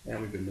 And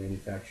we've been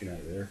manufacturing out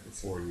of there for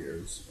 4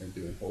 years and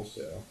doing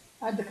wholesale.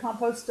 Are the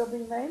compost still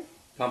being made?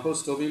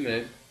 Compost still being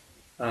made.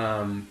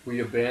 We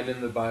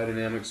abandoned the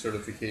biodynamic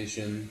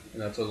certification,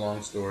 and that's a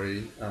long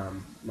story.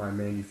 My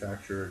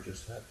manufacturer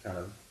just had kind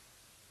of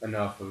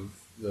enough of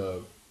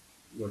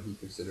what he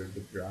considered the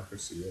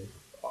bureaucracy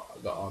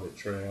of the audit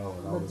trail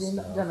and all this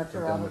stuff.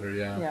 Demeter,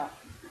 yeah.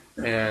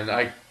 And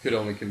I could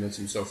only convince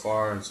him so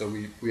far, and so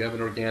we have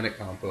an organic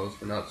compost.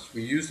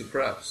 We use the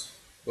preps,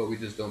 but we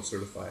just don't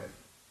certify it.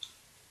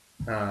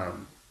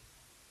 And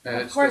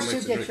of course,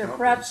 you get your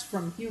preps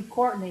from Hugh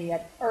Courtney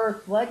at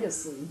Earth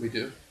Legacy. We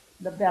do.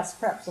 The best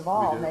preps of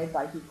all, made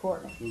by Hugh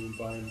Courtney. We've been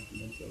buying from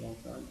them for a long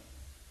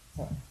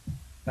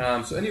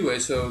time. So anyway,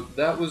 so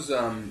that was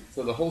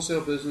so the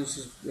wholesale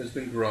business has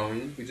been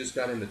growing. We just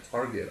got into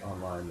Target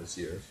online this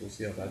year, so we'll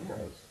see how that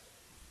goes.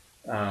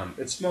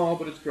 It's small,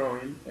 but it's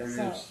growing, and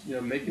So, it's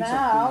making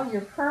now, something.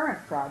 your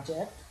current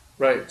project,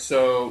 Right.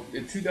 So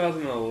in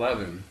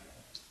 2011,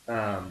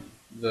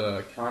 the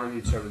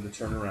economy started to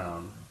turn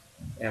around,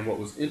 and what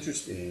was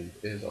interesting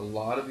is a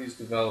lot of these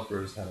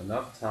developers had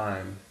enough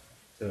time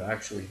to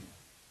actually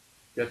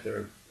get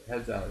their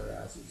heads out of their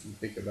asses and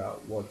think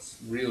about what's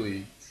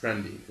really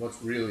trending,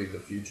 what's really the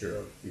future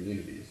of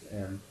communities.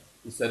 And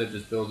instead of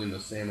just building the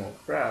same old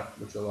crap,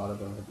 which a lot of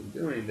them have been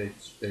doing, they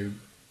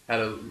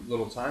had a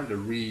little time to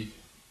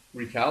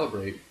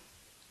recalibrate,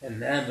 and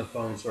then the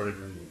phone started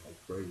ringing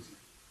like crazy.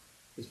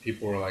 Because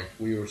people were like,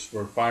 we're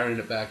firing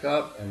it back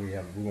up, and we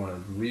want to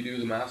redo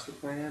the master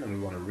plan, and we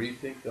want to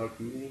rethink our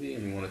community,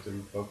 and we want it to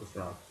focus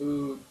around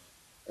food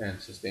and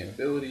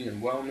sustainability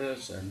and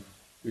wellness, and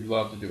we'd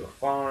love to do a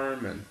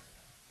farm,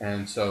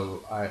 and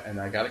so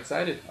I got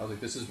excited. I was like,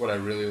 this is what I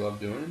really love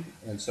doing,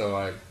 and so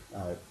I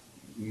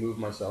moved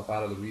myself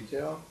out of the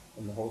retail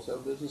and the wholesale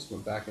business,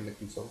 went back into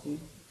consulting,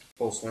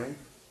 full swing,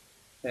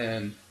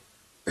 and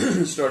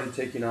started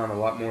taking on a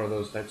lot more of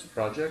those types of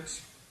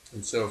projects.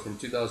 And so from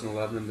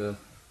 2011 to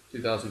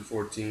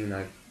 2014,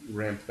 I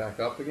ramped back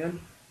up again,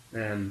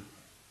 and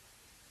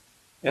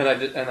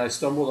I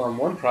stumbled on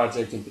one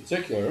project in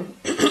particular,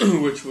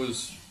 which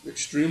was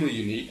extremely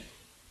unique,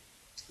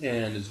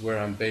 and is where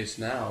I'm based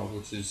now,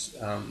 which is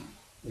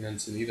in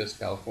Encinitas,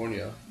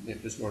 California,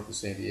 just north of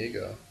San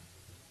Diego.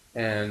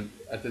 And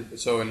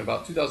so in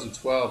about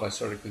 2012, I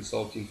started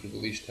consulting for the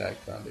Leash-Tag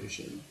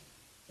Foundation.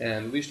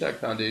 And the Leash-Tag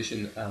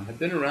Foundation had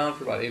been around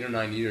for about 8 or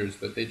 9 years,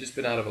 but they'd just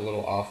been out of a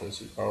little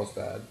office in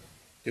Carlsbad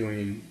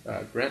doing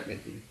grant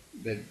making.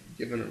 They'd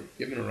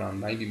given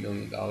around $90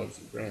 million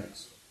in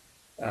grants,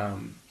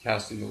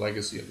 casting the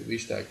legacy of the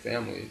Leash-Tag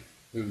family,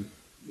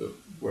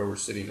 where we're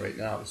sitting right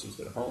now. This was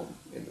their home.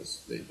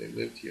 They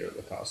lived here at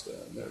La Costa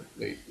in their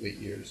late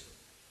years,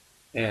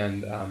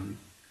 and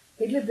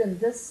they lived in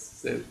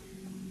this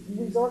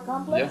resort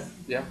complex?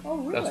 yeah. Oh,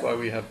 really? That's why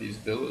we have these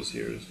villas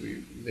here. Is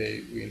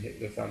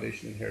the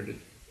foundation inherited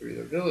 3 of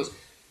their villas,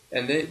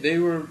 and they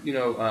were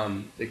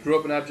they grew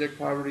up in abject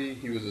poverty.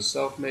 He was a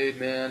self-made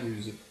man. He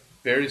was a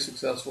very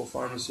successful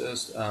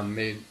pharmacist.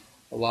 Made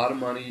a lot of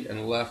money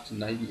and left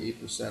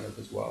 98% of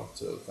his wealth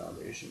to the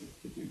foundation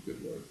to do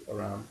good work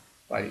around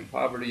fighting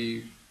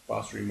poverty,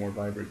 fostering more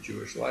vibrant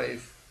Jewish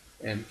life,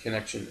 and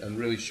connection, and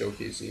really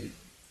showcasing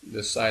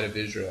the side of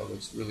Israel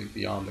that's really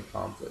beyond the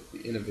conflict,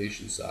 the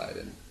innovation side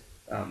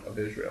of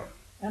Israel.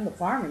 And the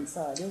farming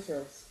side,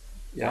 Israel's.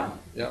 Yeah,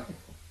 wow.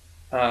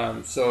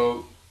 yeah.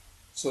 So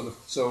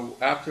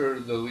after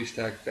the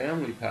Leash-Tag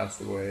family passed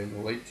away in the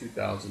late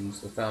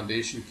 2000s, the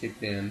foundation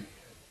kicked in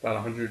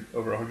about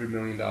over $100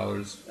 million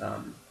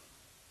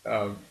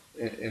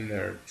in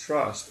their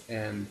trust,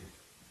 and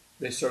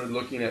they started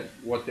looking at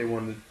what they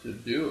wanted to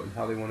do and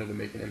how they wanted to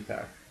make an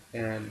impact.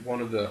 And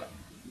one of the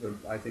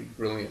I think,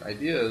 brilliant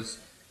ideas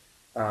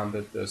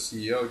that the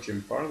CEO,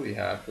 Jim Farley,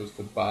 had was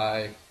to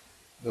buy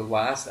the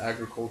last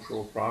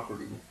agricultural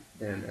property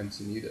in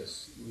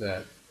Encinitas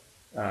that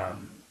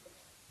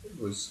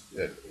was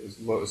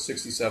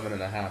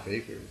 67.5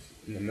 acres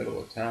in the middle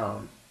of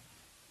town,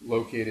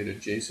 located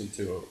adjacent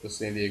to the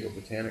San Diego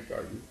Botanic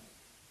Garden,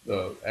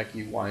 the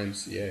Ecke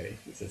YMCA,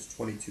 which has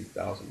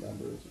 22,000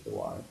 members at the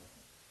Y,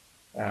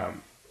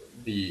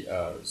 the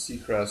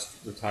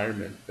Seacrest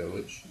Retirement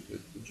Village, the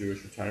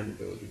Jewish retirement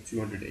village with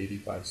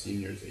 285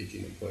 seniors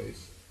aging in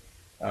place.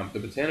 The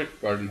Botanic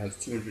Garden has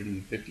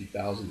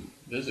 250,000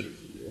 visitors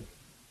a year.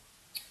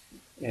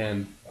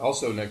 And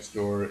also next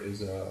door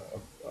is a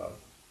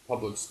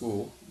public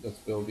school that's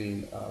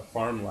building a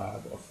farm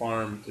lab, a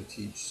farm to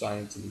teach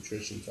science and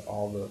nutrition to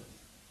all the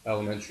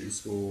elementary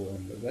school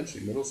and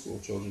eventually middle school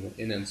children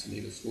in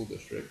Encinitas School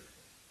District.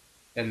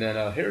 And then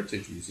a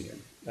heritage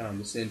museum,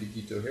 the San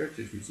Dieguito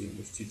Heritage Museum,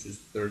 which teaches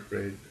 3rd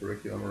grade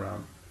curriculum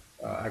around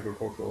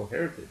agricultural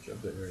heritage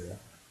of the area.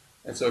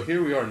 And so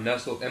here we are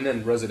nestled, and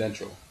then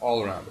residential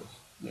all around us,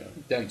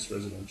 dense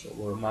residential.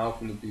 We're a mile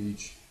from the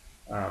beach.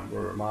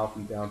 We're a mile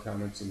from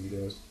downtown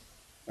Encinitas.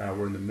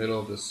 We're in the middle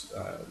of this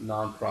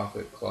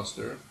nonprofit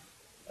cluster.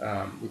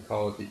 We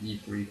call it the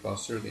E3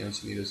 cluster, the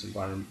Encinitas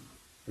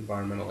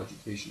Environmental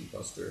Education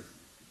Cluster.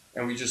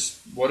 And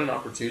what an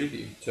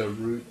opportunity to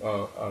root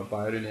a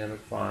biodynamic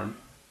farm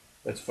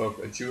that's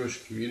a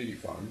Jewish community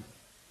farm.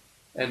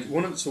 And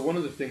one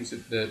of the things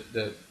that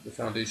the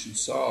foundation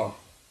saw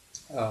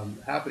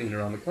happening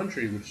around the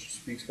country, which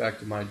speaks back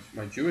to my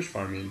Jewish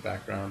farming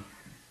background,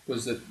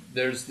 was that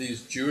there's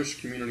these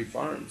Jewish community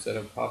farms that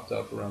have popped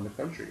up around the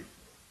country,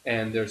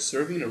 and they're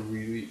serving a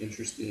really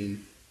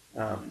interesting,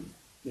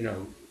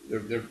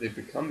 they've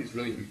become these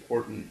really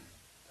important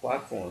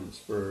platforms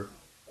for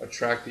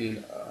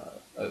attracting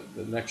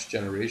the next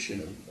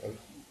generation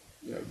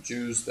of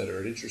Jews that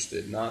are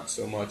interested not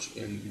so much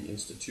in the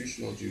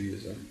institutional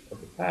Judaism of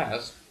the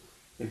past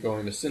and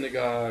going to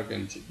synagogue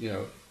and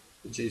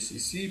the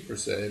JCC per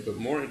se, but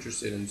more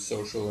interested in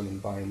social and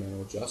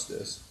environmental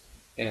justice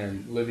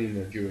and living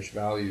their Jewish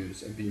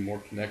values and being more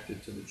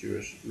connected to the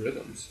Jewish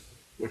rhythms,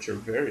 which are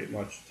very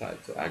much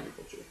tied to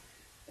agriculture.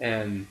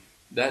 And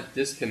that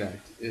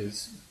disconnect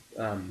is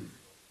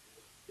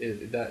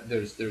that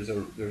there's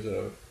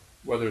a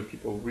whether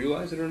people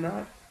realize it or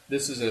not,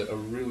 this is a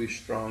really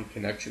strong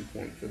connection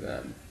point for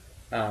them.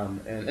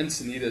 And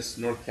Encinitas,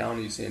 North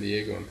County, San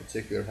Diego in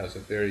particular, has a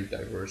very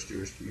diverse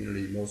Jewish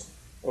community.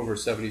 Over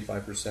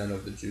 75%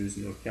 of the Jews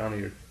in North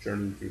County are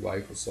journeying through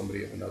life with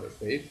somebody of another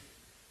faith.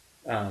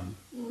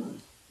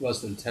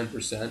 Less than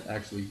 10%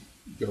 actually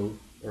go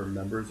or are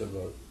members of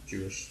a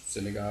Jewish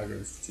synagogue or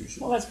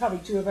institution. Well, that's probably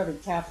true of every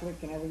Catholic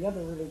and every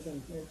other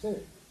religion here too.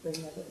 They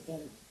never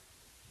attend.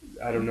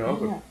 I don't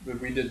know, but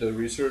we did the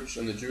research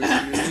on the Jewish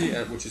community,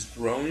 which is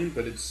growing,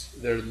 but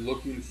they're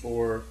looking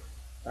for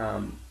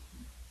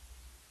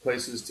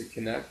places to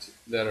connect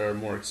that are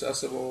more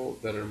accessible,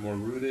 that are more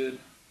rooted,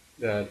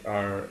 that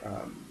are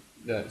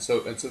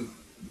so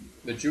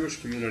the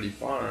Jewish Community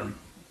Farm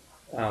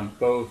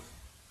both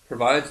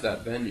provides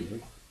that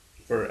venue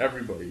for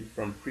everybody,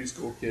 from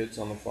preschool kids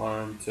on the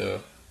farm to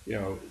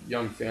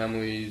young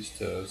families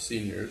to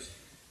seniors,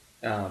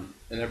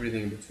 and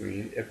everything in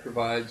between. It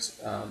provides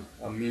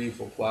a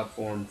meaningful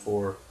platform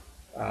for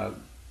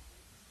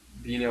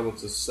being able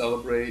to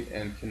celebrate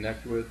and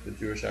connect with the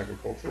Jewish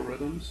agricultural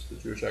rhythms, the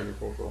Jewish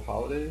agricultural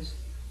holidays,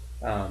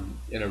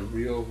 in a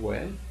real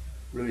way,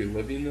 really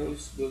living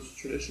those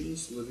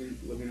traditions,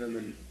 living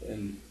them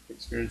and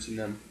experiencing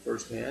them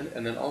firsthand.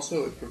 And then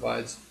also it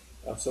provides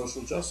a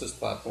social justice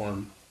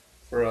platform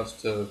for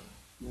us to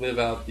live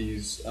out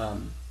these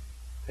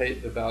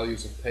the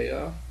values of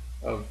payah,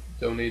 of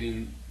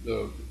donating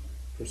the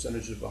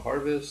percentage of the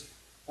harvest,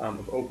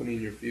 of opening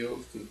your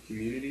fields to the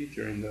community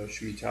during the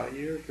Shemitah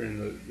year, during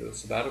the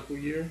sabbatical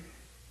year.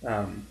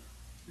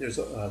 There's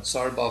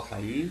Sar Bal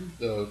Chaim,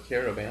 the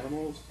care of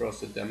animals, for us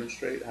to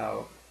demonstrate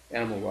how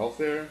animal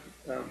welfare,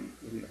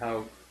 and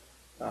how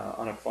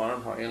on a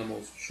farm, how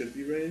animals should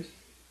be raised.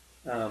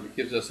 It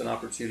gives us an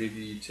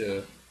opportunity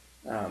to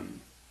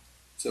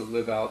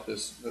live out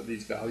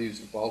these values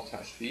of Bal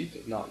Tashvit,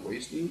 of not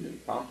wasting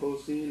and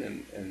composting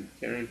and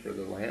caring for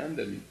the land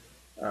and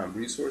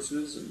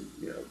resources, and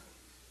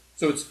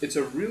so it's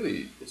a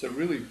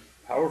really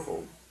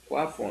powerful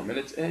platform, and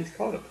it's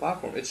called a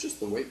platform. It's just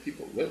the way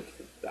people lived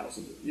for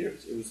thousands of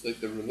years. It was like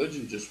the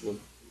religion just was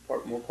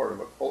more part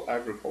of a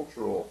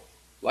agricultural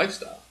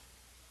lifestyle,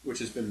 which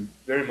has been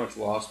very much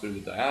lost through the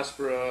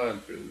diaspora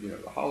and through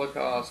the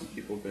Holocaust,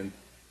 and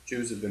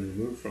Jews have been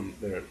removed from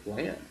their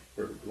land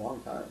for a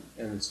long time,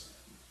 and it's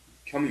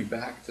coming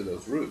back to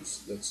those roots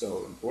that's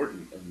so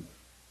important, and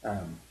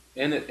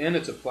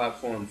it's a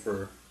platform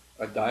for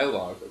a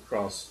dialogue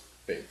across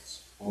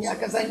faiths. Also. Yeah,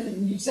 because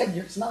you said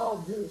it's not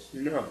all Jewish.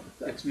 No,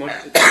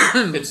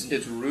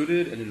 it's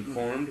rooted and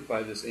informed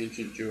by this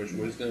ancient Jewish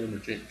wisdom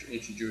or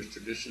ancient Jewish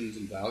traditions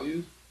and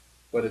values,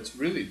 but it's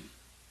really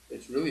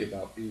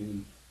about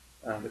being.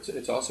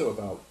 It's also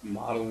about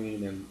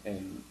modeling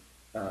and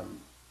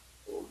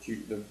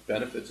the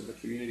benefits of a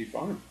community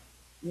farm.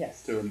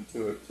 Yes. To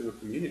a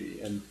community,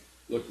 and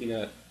looking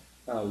at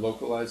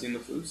localizing the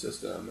food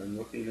system, and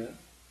looking at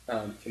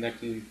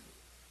connecting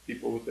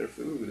people with their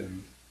food,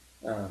 and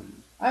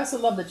I also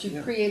love that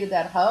you created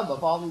that hub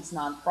of all these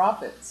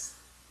nonprofits.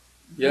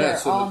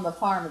 On the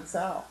farm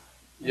itself.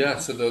 Yeah,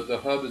 so the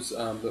hub is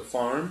the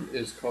farm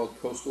is called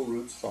Coastal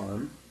Roots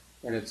Farm,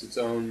 and it's its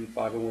own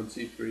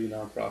 501c3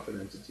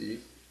 nonprofit entity.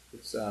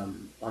 It's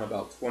on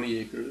about 20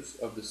 acres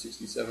of the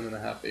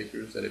 67.5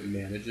 acres that it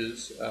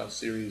manages, a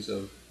series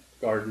of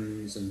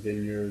gardens and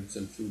vineyards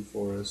and food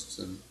forests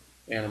and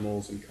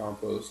animals and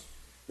compost.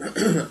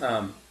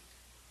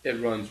 It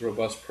runs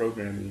robust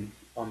programming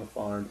on the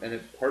farm, and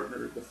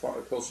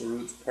Coastal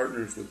Roots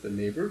partners with the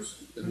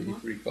neighbors in the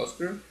E3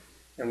 cluster,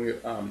 and we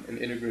and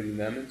integrating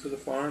them into the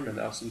farm and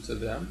us into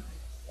them.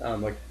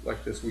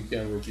 Like this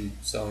weekend, we'll be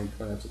selling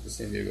plants at the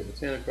San Diego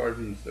Botanic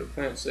Gardens, their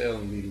plant sale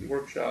and leading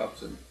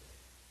workshops,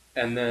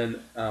 and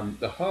then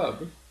the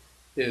hub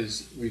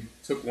is we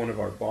took one of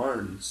our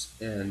barns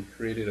and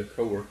created a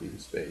co-working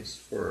space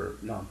for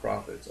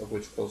nonprofits, of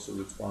which Coastal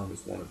Roots Farm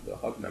is one of the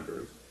hub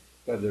members.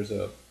 But there's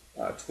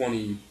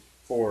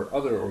 24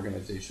 other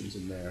organizations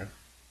in there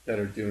that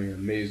are doing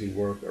amazing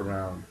work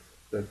around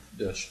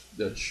the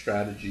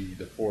strategy,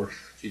 the 4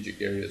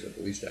 strategic areas of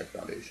the Leishak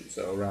Foundation.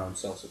 So around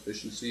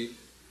self-sufficiency,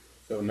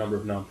 so a number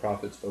of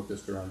nonprofits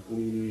focused around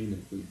gleaning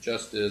and food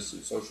justice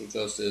and social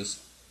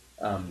justice,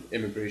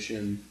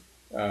 immigration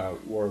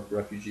work,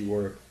 refugee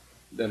work.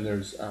 Then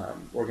there's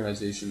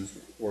organizations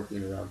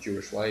working around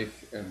Jewish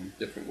life and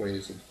different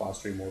ways of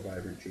fostering more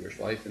vibrant Jewish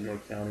life in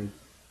North County.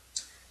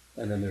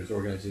 And then there's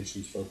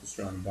organizations focused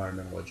around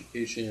environmental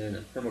education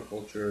and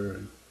permaculture,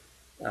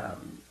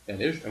 and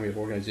we have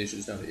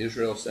organizations now, the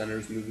Israel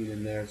Center's moving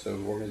in there, so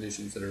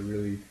organizations that are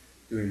really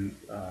doing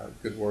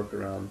good work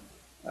around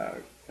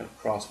kind of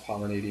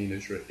cross-pollinating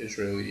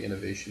Israeli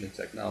innovation and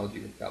technology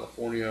with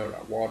California,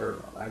 around water,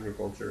 around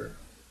agriculture.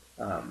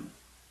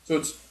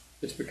 So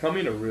it's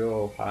becoming a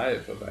real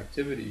hive of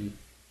activity,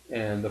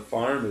 and the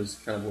farm is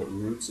kind of what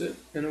roots it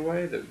in a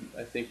way that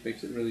I think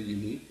makes it really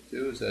unique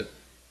too, is that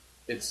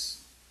it's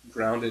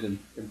grounded in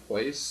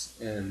place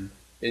and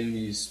in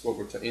these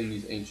in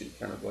these ancient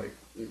kind of like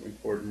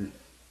important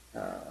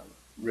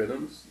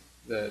rhythms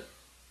that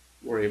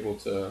we're able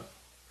to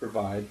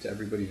provide to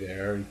everybody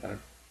there and kind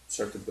of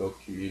start to build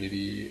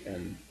community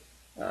and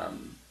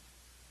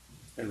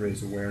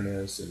raise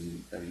awareness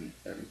and kind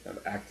of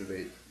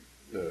activate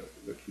the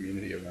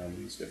community around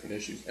these different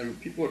issues. And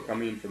people are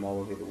coming from all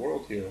over the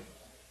world here.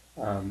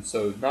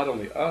 So not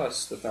only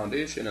us, the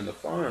foundation and the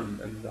farm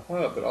and the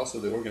hub, but also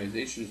the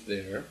organizations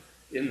there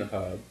in the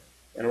hub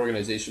and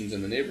organizations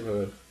in the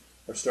neighborhood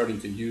are starting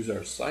to use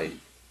our site.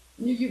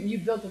 You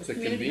built a To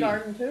community convene.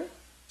 garden too?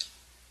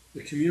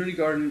 The community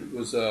garden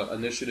was an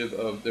initiative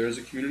of, there is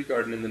a community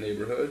garden in the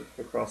neighborhood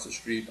across the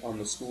street on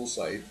the school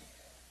site.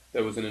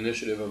 That was an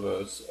initiative of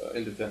a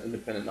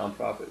independent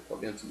nonprofit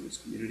called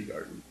Encinitas Community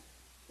Garden.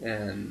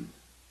 And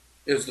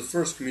it was the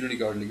first community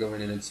garden to go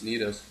in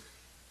Encinitas,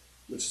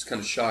 which is kind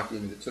of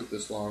shocking that it took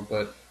this long,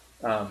 but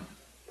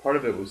part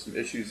of it was some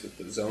issues with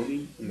the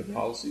zoning and the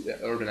policy,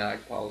 the urban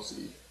ag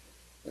policy.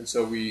 And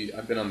so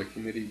I've been on the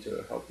committee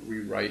to help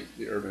rewrite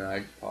the urban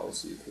ag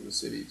policy for the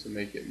city to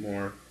make it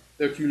more.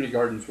 Their community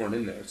gardens weren't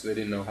in there, so they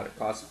didn't know how to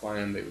classify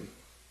them.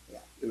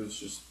 It was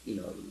just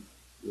the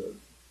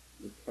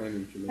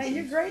planning commission. Hey,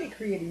 you're great at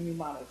creating new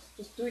models.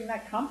 Just doing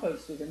that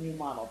compost is a new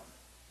model.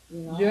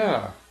 You know?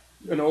 Yeah,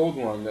 an old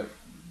one that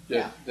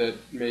Yeah. that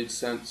made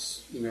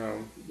sense.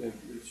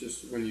 It's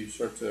just when you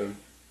start to,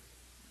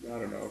 I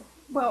don't know.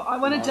 Well, I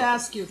wanted to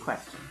ask you a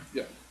question.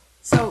 Yeah,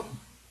 So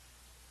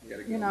I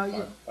gotta go. You know, We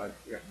got 5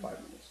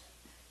 minutes.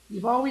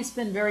 you've always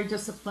been very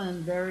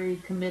disciplined, very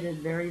committed,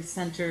 very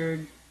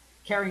centered,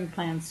 carrying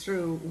plans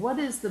through. What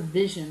is the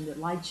vision that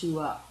lights you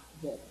up,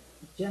 that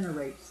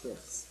generates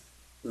this?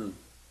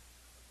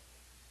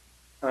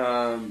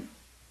 I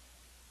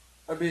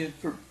mean,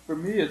 for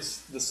me,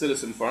 it's the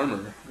citizen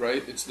farmer,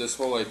 right? It's this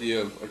whole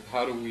idea of like,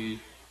 how do we,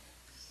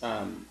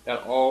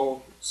 at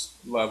all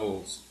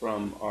levels,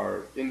 from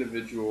our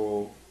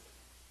individual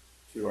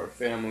to our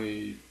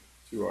family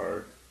to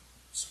our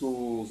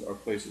schools, our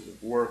places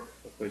of work,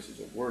 our places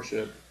of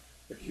worship,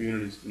 the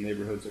communities, the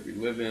neighborhoods that we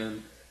live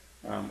in,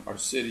 our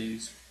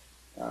cities,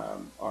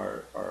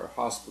 our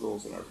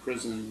hospitals and our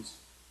prisons.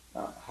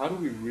 How do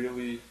we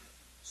really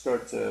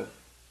start to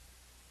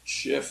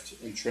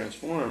shift and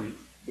transform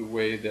the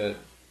way that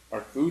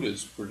our food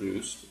is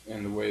produced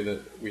and the way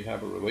that we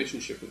have a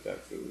relationship with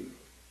that food?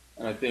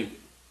 And I think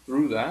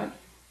through that,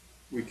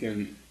 we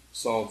can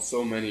solve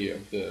so many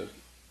of the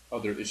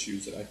other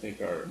issues that I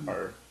think are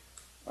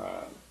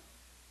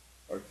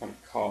kind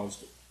of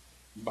caused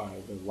by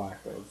the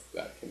lack of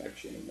that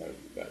connection and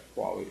that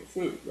quality of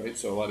food, right?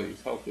 So a lot of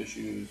these health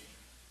issues,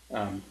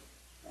 a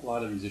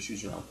lot of these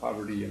issues around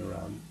poverty and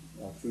around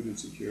food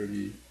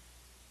insecurity.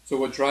 So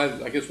what drives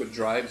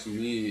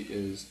me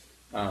is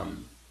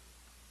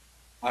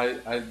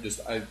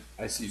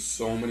I see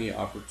so many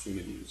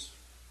opportunities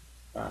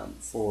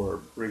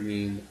for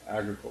bringing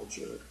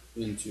agriculture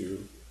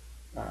into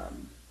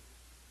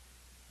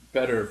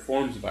better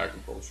forms of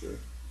agriculture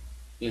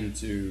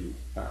into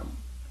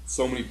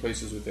so many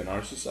places within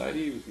our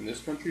society, within this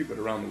country, but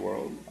around the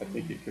world. I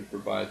think it could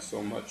provide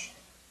so much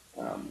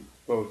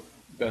both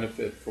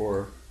benefit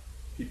for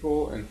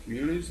people and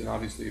communities, and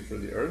obviously for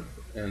the earth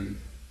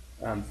and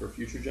for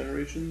future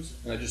generations.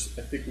 And I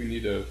think we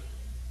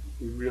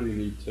really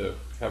need to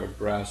have a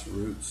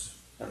grassroots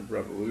kind of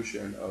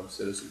revolution of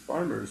citizen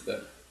farmers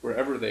that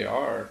wherever they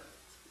are,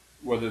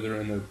 whether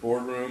they're in their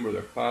boardroom or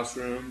their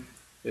classroom,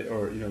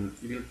 or even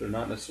if they're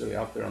not necessarily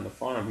out there on the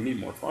farm, we need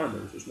more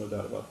farmers. There's no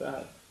doubt about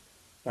that.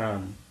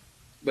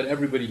 But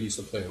everybody needs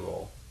to play a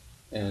role,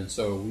 and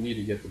so we need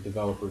to get the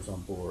developers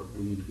on board.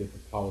 We need to get the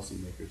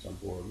policymakers on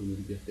board. We need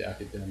to get the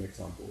academics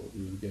on board.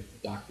 We need to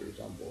get the doctors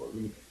on board.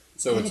 And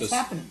it's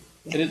happening.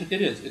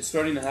 It is. It's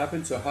starting to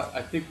happen. So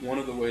I think one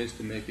of the ways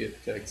to make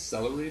it, to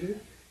accelerate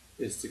it,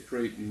 is to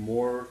create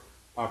more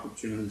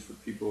opportunities for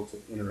people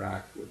to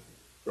interact with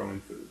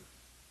growing food.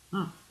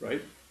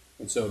 Right?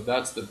 And so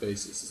that's the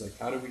basis. It's like,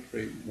 how do we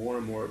create more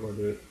and more,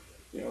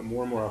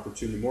 more and more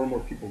opportunity, more and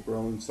more people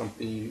growing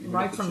something.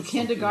 Right from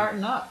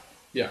kindergarten up.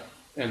 Yeah.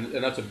 And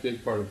that's a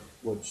big part of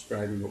what's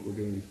driving what we're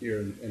doing here.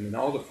 And in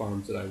all the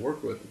farms that I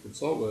work with and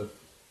consult with,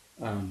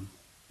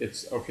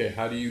 it's, okay,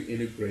 how do you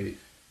integrate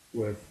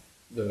with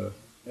the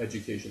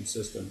education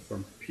system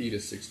from P to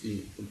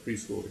 16, from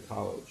preschool to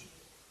college?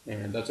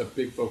 And that's a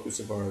big focus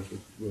of ours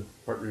with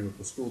partnering with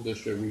the school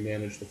district. We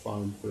manage the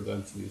farm for the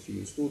Encinitas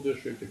Union School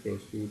District that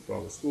grows food for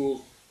all the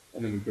schools.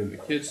 And then we bring the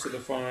kids to the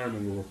farm,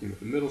 and we're working with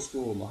the middle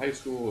school and the high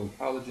school and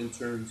college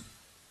interns.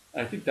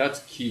 And I think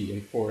that's key in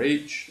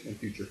 4-H and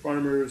Future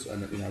Farmers.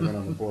 And I went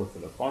on the board for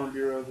the Farm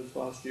Bureau this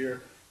last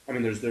year. I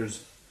mean, there's the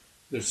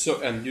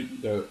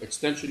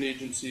extension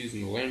agencies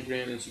and the land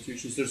grant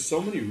institutions. There's so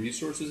many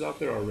resources out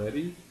there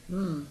already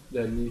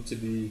that need to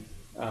be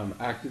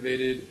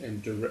activated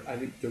and I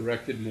think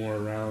directed more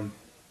around.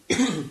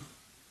 I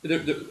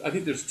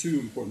think there's two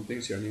important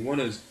things here. I mean, one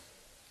is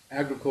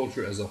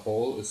agriculture as a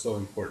whole is so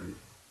important,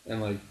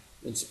 and like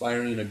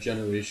inspiring a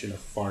generation of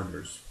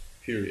farmers.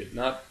 Period.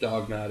 Not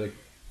dogmatic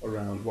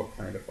around what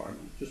kind of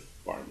farming, just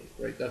farming,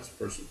 right? That's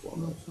first and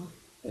foremost.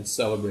 and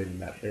celebrating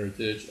that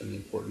heritage and the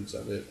importance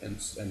of it, and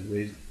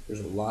raise. There's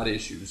a lot of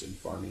issues in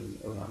farming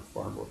around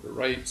farm worker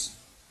rights,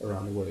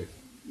 around the way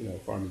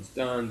farming's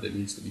done that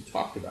needs to be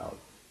talked about,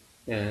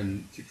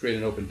 and to create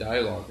an open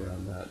dialogue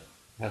around that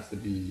has to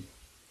be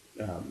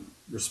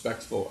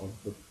respectful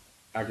of the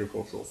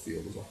agricultural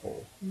field as a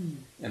whole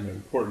and the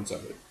importance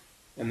of it.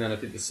 And then I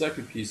think the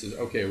second piece is,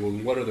 okay, well,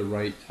 what are the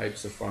right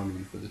types of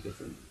farming for the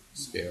different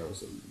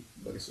scales and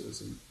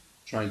places, and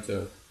trying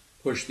to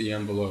push the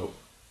envelope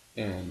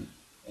and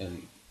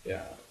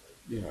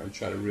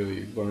try to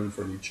really learn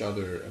from each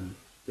other and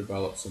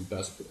develop some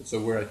best.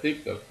 So where I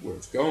think where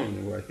it's going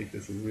and where I think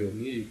there's a real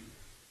need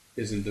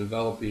is in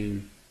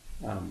developing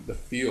the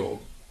field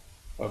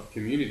of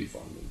community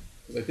farming.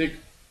 Because I think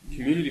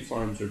community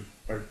farms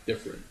are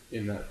different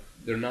in that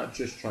they're not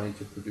just trying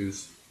to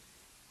produce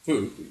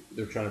food,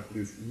 they're trying to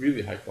produce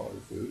really high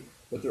quality food,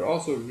 but they're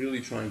also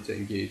really trying to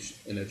engage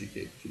and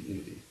educate the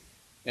community.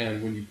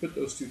 And when you put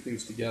those two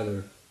things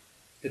together,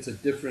 it's a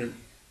different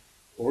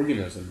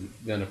organism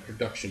than a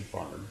production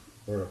farm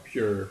or a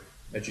pure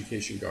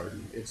education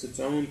garden. It's its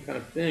own kind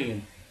of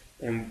thing.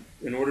 And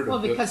in order to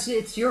because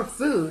it's your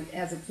food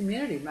as a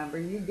community member,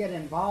 you get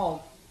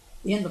involved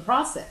in the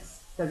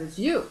process because it's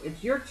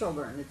your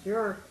children, it's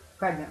your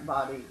pregnant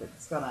body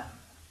that's going to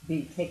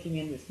be taking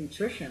in this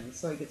nutrition.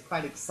 So it gets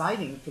quite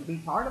exciting to be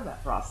part of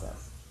that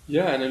process.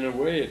 Yeah, and in a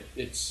way,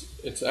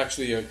 it's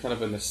actually a kind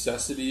of a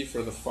necessity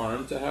for the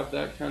farm to have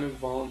that kind of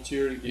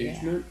volunteer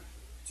engagement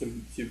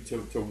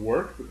to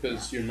work,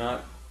 because you're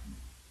not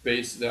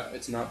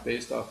it's not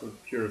based off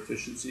of pure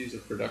efficiencies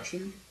of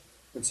production.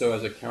 And so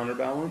as a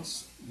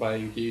counterbalance, by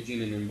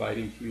engaging and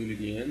inviting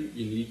community in,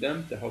 you need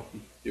them to help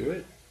you do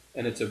it,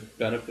 and it's a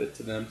benefit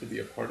to them to be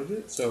a part of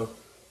it. So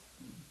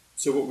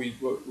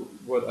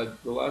the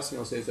last thing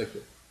I'll say is that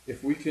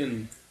if we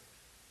can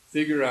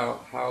figure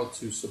out how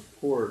to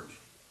support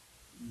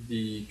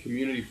the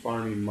community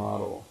farming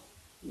model,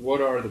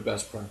 what are the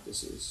best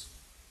practices?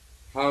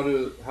 How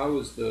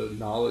is the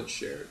knowledge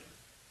shared?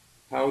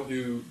 How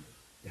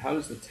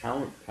does the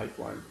talent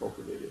pipeline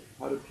cultivated?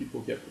 How do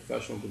people get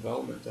professional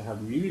development to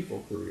have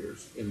meaningful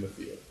careers in the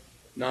field?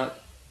 Not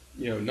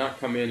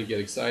come in and get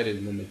excited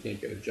and then they can't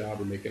get a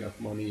job or make enough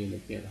money and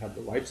they can't have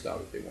the lifestyle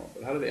that they want.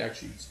 But how do they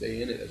actually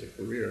stay in it as a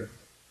career?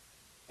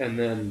 And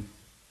then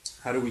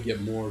how do we get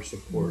more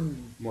support,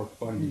 more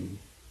funding?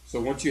 So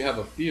once you have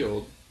a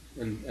field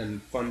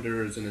and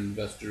funders and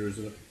investors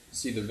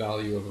see the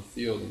value of a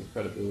field and the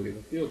credibility of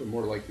the field, they're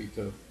more likely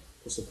to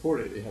support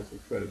it. It has the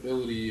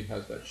credibility, it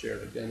has that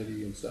shared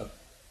identity and stuff.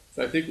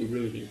 So I think we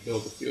really need to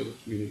build a field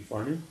of community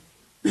farming.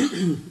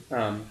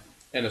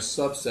 And a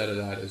subset of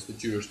that is the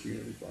Jewish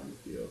community farming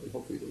field. And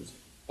hopefully there's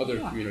other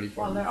community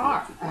farming fields.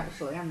 Well, there are,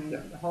 actually. I mean,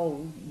 the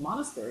whole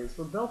monasteries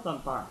were built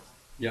on farms.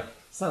 Yeah.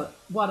 So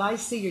what I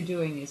see you're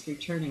doing is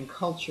returning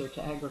culture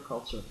to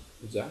agriculture.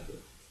 Exactly.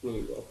 It's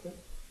really well put.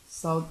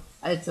 So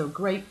it's a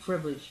great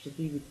privilege to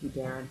be with you,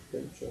 Darren.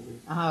 Thanks, Shelby.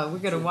 We're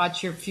going to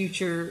watch your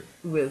future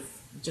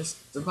with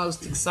just the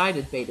most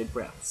excited bated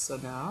breath. So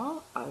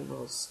now I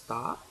will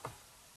stop.